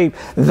the grave.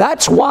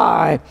 That's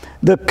why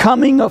the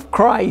coming of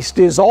Christ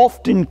is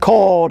often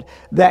called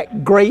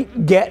that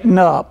great getting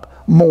up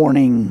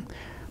morning.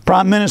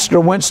 Prime Minister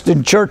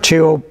Winston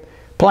Churchill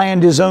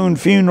planned his own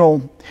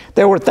funeral.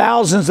 There were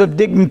thousands of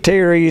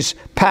dignitaries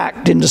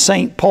packed into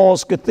St.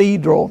 Paul's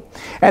Cathedral.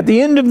 At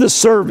the end of the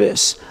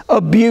service,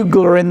 a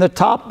bugler in the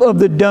top of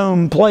the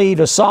dome played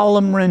a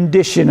solemn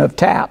rendition of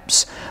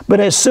taps. But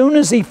as soon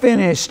as he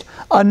finished,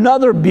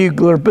 another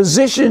bugler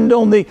positioned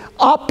on the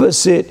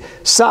opposite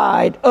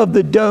side of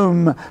the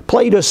dome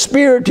played a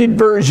spirited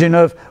version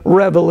of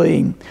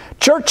reveille.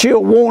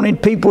 Churchill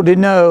wanted people to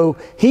know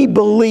he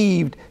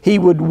believed he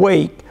would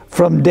wake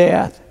from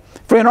death.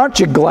 Friend, aren't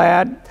you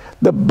glad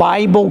the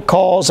Bible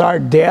calls our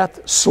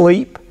death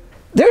sleep?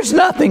 There's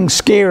nothing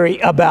scary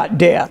about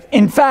death.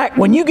 In fact,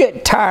 when you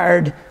get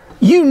tired,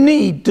 you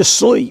need to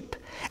sleep.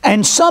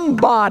 And some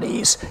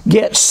bodies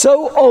get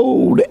so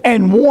old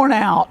and worn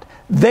out,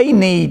 they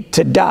need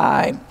to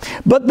die.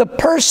 But the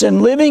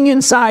person living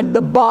inside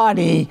the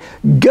body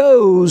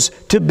goes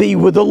to be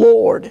with the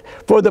Lord.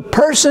 For the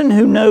person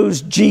who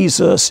knows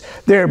Jesus,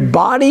 their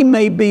body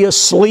may be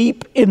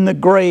asleep in the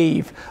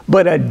grave,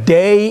 but a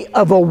day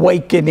of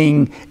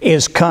awakening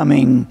is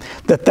coming.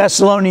 The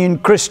Thessalonian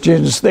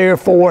Christians,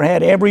 therefore,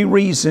 had every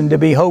reason to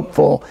be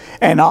hopeful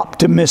and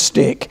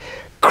optimistic.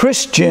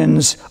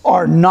 Christians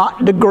are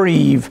not to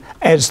grieve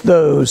as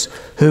those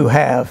who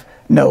have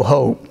no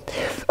hope.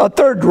 A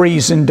third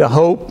reason to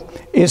hope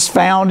is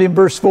found in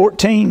verse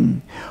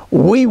 14.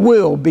 We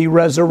will be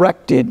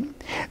resurrected.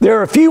 There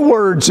are a few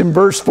words in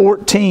verse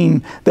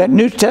 14 that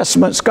New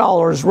Testament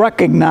scholars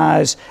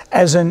recognize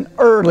as an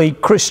early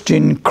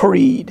Christian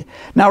creed.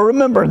 Now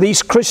remember,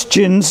 these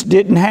Christians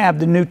didn't have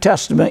the New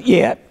Testament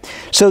yet,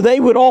 so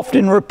they would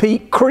often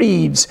repeat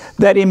creeds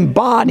that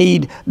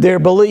embodied their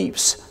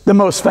beliefs. the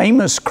most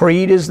famous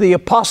creed is the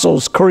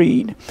Apostles'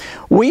 Creed.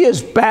 We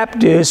as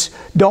Baptists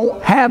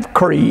don't have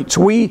creeds.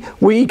 We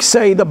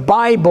say the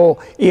Bible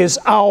is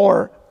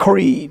our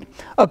creed.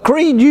 A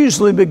creed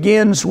usually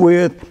begins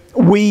with,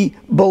 "We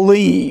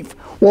believe."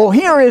 Well,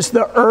 here is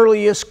the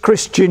earliest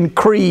Christian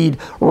creed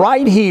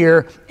right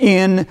here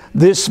in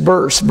this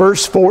verse,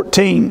 verse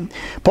 14.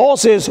 Paul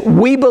says,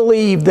 "We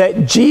believe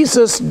that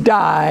Jesus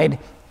died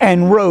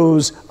and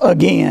rose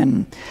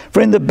again."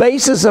 Friend, the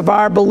basis of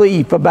our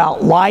belief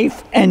about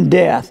life and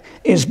death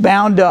is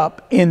bound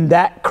up in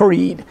that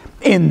creed,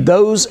 in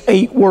those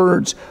 8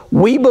 words.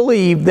 We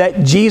believe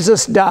that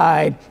Jesus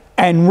died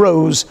and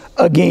rose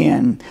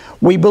again.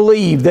 We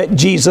believe that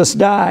Jesus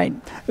died.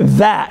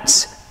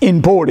 That's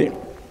important.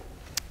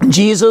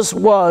 Jesus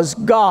was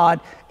God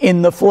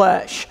in the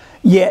flesh,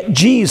 yet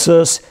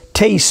Jesus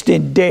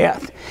tasted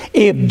death.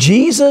 If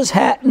Jesus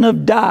hadn't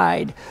have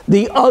died,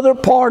 the other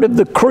part of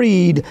the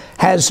creed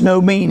has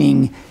no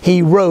meaning.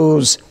 He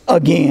rose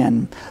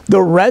again.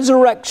 The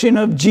resurrection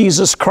of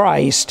Jesus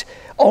Christ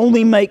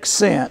only makes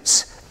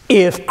sense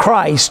if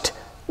Christ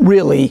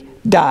really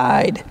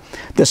died.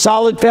 The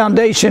solid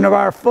foundation of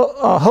our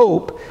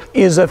hope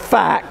is a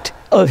fact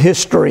of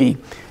history.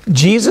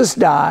 Jesus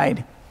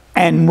died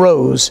and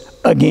rose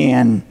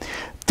again.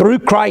 Through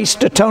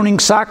Christ's atoning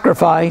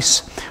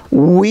sacrifice,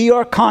 we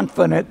are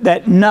confident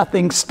that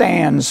nothing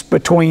stands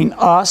between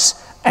us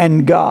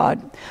and God.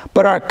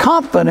 But our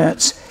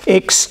confidence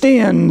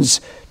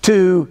extends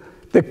to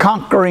the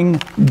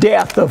conquering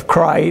death of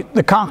Christ,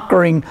 the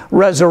conquering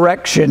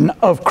resurrection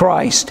of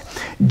Christ.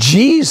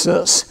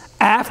 Jesus,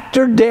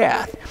 after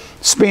death,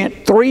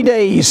 spent 3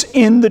 days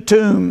in the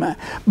tomb,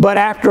 but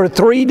after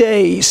 3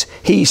 days,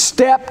 He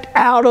stepped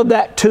out of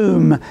that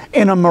tomb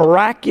in a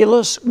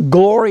miraculous,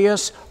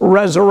 glorious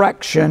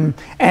resurrection.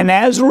 And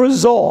as a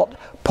result,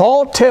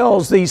 Paul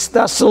tells these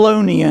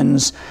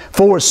Thessalonians,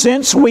 "For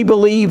since we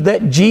believe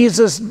that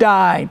Jesus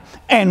died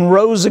and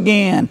rose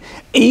again,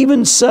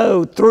 even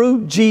so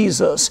through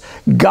Jesus,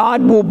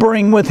 God will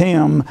bring with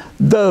Him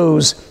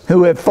those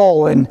who have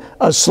fallen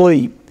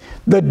asleep."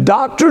 The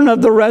doctrine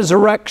of the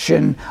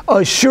resurrection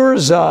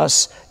assures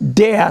us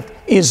death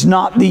is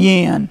not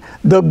the end.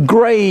 The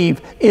grave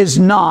is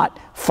not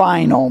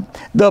final.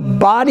 The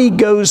body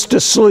goes to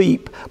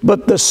sleep,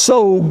 but the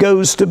soul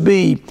goes to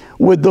be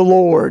with the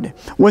Lord.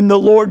 When the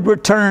Lord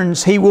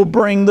returns, He will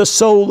bring the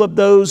soul of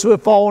those who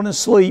have fallen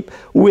asleep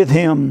with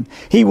Him.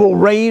 He will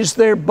raise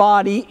their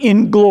body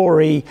in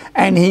glory,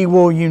 and He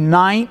will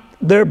unite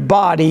their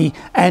body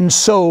and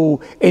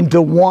soul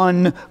into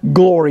one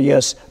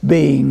glorious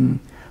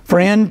being.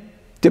 Friend,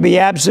 to be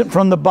absent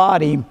from the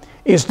body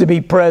is to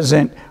be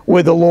present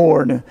with the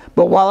Lord.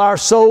 But while our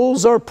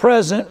souls are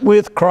present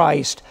with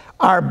Christ,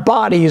 our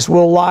bodies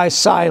will lie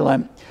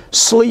silent,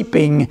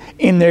 sleeping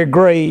in their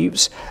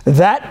graves.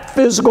 That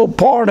physical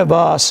part of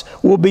us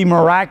will be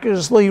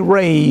miraculously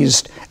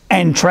raised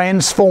and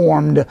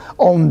transformed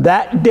on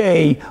that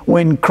day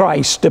when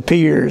Christ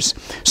appears.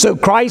 So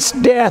Christ's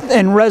death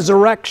and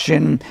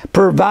resurrection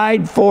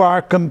provide for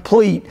our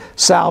complete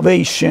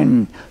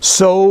salvation,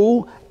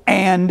 soul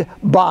and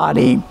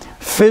body,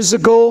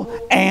 physical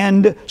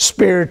and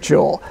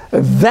spiritual.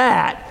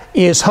 That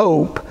is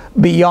hope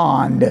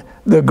beyond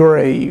the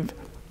grave.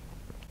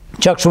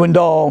 Chuck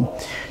Swindoll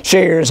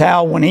shares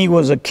how when he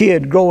was a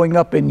kid growing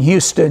up in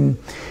Houston,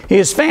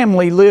 his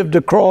family lived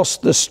across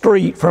the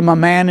street from a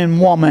man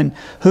and woman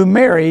who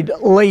married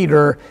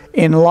later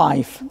in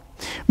life.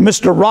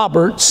 Mr.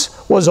 Roberts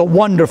was a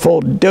wonderful,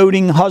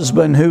 doting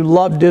husband who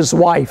loved his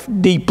wife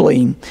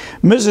deeply.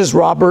 Mrs.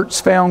 Roberts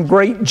found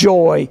great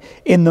joy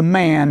in the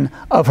man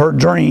of her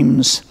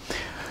dreams.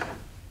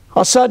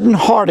 A sudden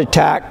heart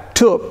attack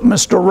took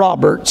Mr.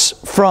 Roberts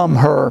from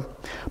her,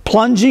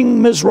 plunging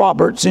Ms.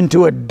 Roberts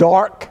into a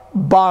dark,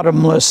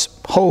 bottomless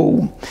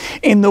hole.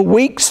 In the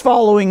weeks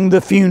following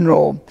the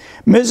funeral,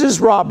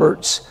 Mrs.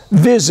 Roberts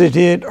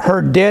visited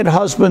her dead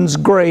husband's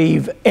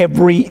grave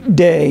every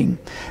day.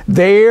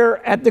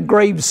 There at the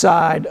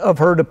graveside of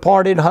her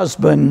departed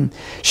husband,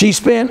 she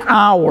spent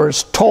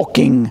hours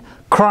talking,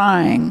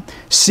 crying,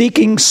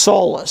 seeking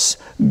solace,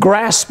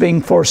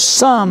 grasping for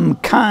some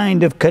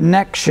kind of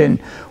connection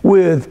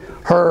with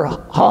her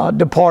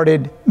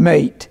departed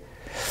mate.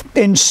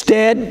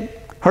 Instead,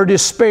 her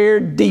despair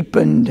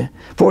deepened,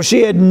 for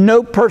she had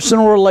no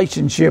personal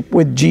relationship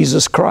with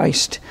Jesus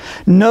Christ,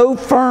 no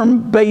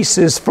firm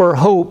basis for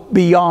hope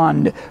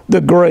beyond the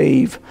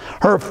grave.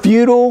 Her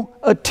futile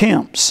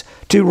attempts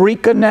to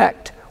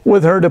reconnect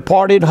with her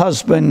departed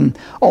husband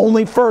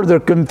only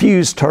further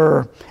confused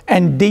her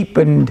and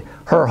deepened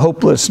her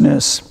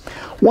hopelessness.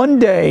 One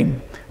day,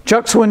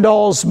 Chuck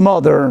Swindoll's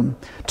mother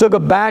took a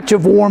batch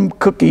of warm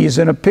cookies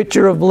and a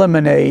pitcher of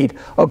lemonade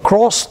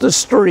across the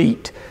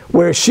street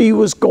where she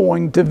was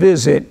going to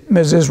visit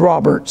Mrs.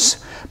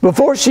 Roberts.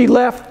 Before she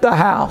left the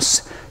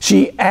house,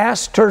 she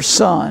asked her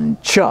son,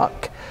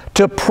 Chuck,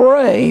 to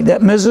pray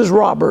that Mrs.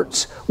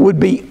 Roberts would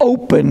be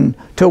open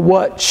to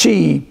what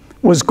she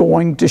was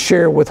going to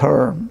share with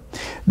her.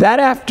 That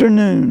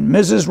afternoon,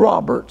 Mrs.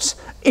 Roberts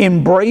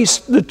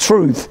embraced the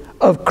truth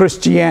of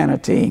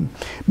Christianity.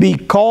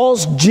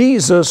 Because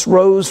Jesus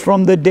rose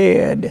from the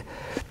dead,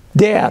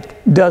 death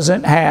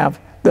doesn't have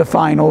the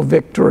final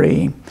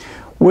victory.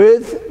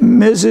 With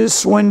Mrs.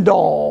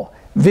 Swindoll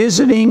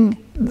visiting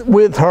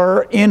with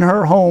her in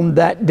her home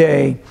that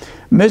day,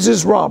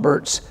 Mrs.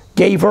 Roberts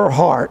gave her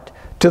heart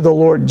to the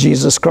Lord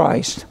Jesus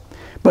Christ.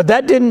 But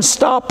that didn't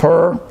stop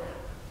her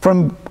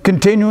from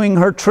continuing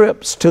her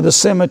trips to the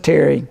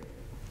cemetery.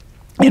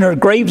 In her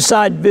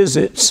graveside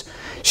visits,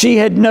 she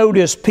had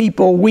noticed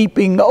people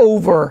weeping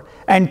over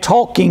and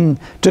talking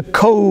to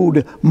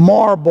code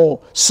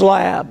marble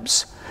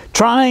slabs,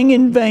 trying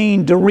in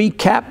vain to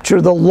recapture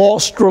the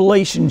lost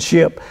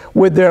relationship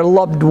with their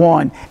loved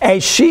one,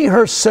 as she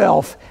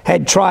herself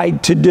had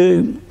tried to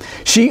do.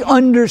 She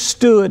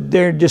understood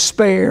their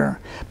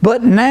despair,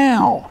 but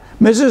now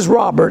Mrs.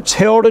 Roberts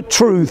held a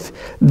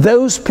truth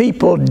those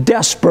people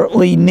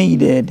desperately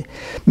needed.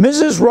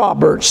 Mrs.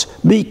 Roberts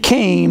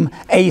became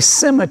a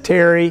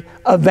cemetery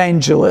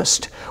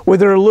evangelist. With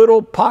her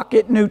little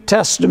pocket New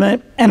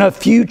Testament and a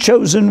few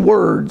chosen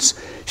words,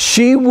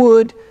 she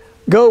would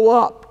go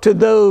up to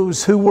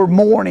those who were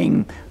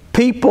mourning,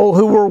 people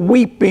who were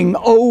weeping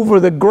over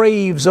the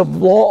graves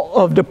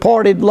of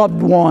departed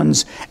loved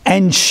ones,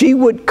 and she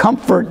would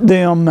comfort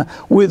them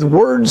with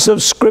words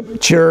of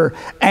Scripture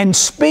and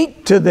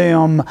speak to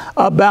them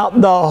about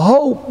the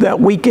hope that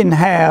we can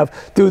have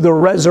through the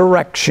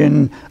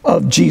resurrection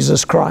of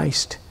Jesus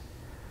Christ.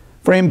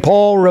 Friend,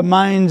 Paul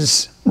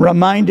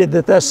reminded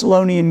the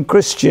Thessalonian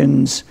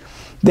Christians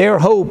their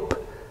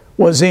hope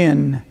was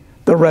in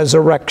the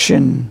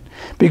resurrection.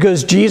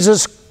 Because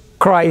Jesus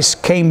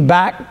Christ came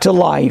back to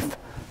life,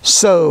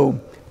 so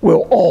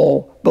will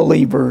all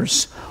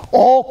believers.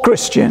 All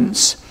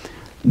Christians,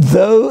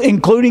 though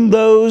including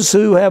those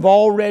who have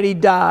already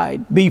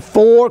died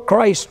before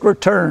Christ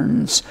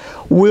returns,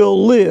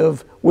 will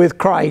live with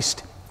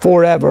Christ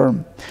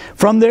forever.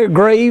 From their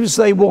graves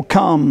they will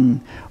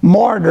come.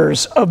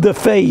 Martyrs of the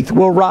faith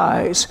will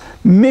rise.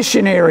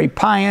 Missionary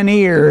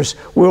pioneers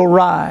will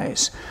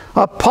rise.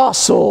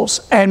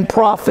 Apostles and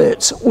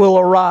prophets will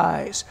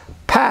arise.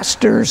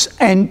 Pastors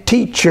and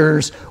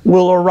teachers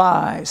will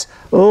arise.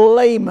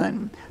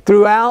 Laymen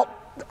throughout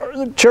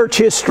church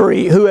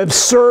history who have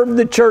served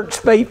the church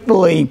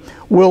faithfully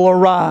will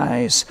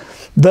arise.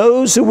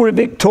 Those who were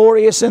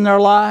victorious in their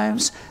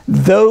lives,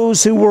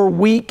 those who were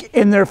weak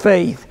in their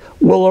faith,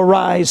 will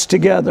arise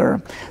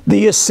together.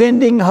 The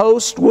ascending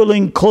host will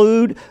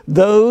include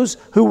those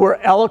who were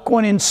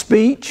eloquent in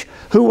speech,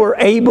 who were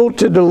able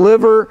to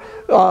deliver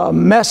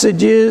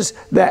messages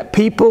that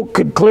people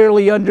could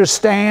clearly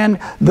understand,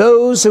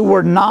 those who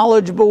were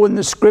knowledgeable in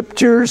the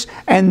Scriptures,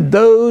 and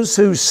those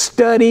who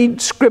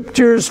studied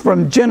Scriptures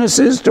from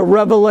Genesis to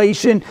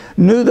Revelation,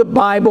 knew the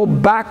Bible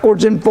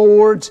backwards and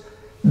forwards.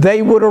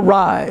 They would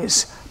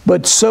arise,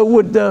 but so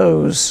will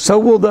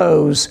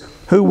those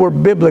who were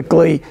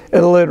biblically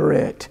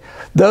illiterate.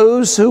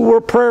 Those who were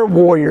prayer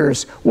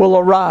warriors will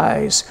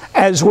arise,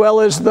 as well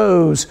as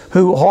those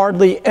who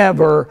hardly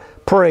ever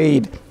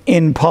prayed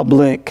in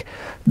public.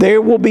 There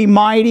will be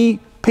mighty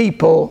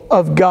people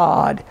of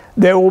God.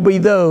 There will be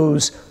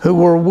those who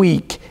were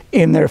weak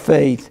in their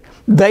faith.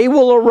 They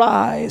will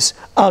arise,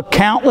 a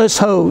countless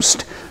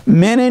host,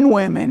 men and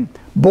women,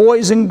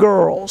 boys and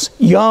girls,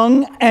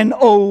 young and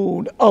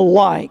old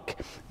alike,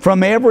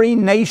 from every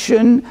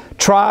nation,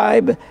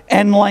 tribe,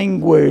 and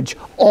language,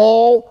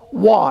 all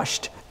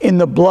washed in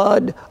the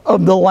blood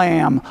of the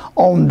Lamb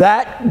on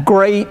that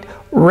great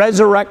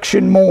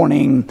resurrection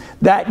morning,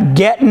 that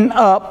getting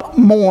up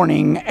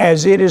morning,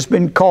 as it has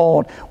been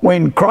called,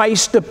 when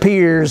Christ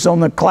appears on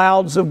the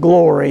clouds of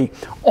glory.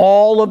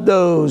 All of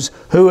those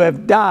who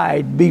have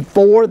died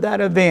before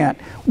that event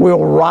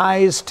will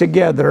rise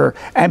together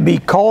and be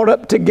caught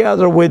up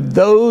together with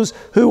those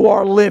who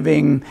are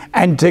living,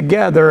 and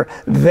together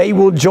they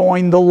will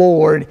join the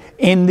Lord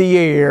in the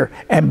air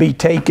and be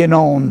taken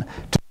on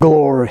to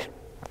glory.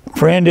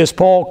 Friend, as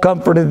Paul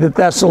comforted the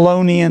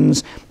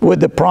Thessalonians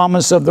with the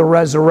promise of the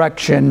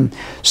resurrection,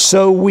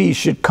 so we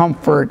should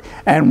comfort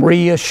and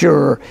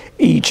reassure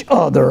each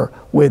other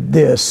with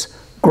this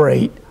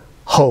great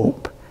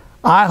hope.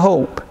 I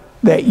hope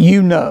that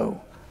you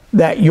know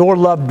that your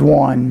loved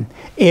one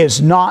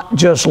is not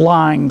just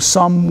lying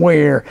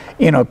somewhere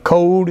in a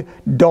cold,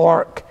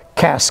 dark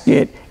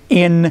casket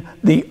in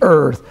the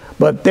earth,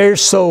 but their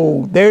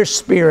soul, their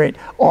spirit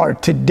are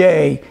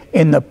today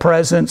in the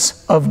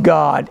presence of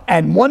God.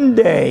 And one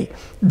day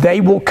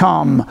they will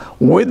come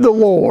with the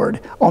Lord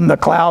on the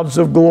clouds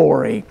of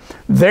glory.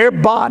 Their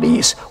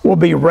bodies will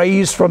be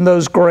raised from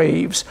those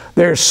graves.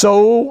 Their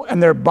soul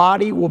and their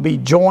body will be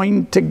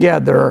joined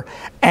together,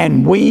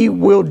 and we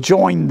will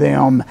join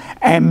them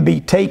and be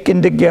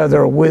taken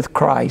together with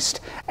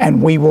Christ,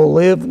 and we will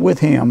live with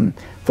Him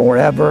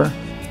forever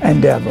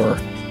and ever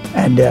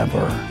and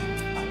ever.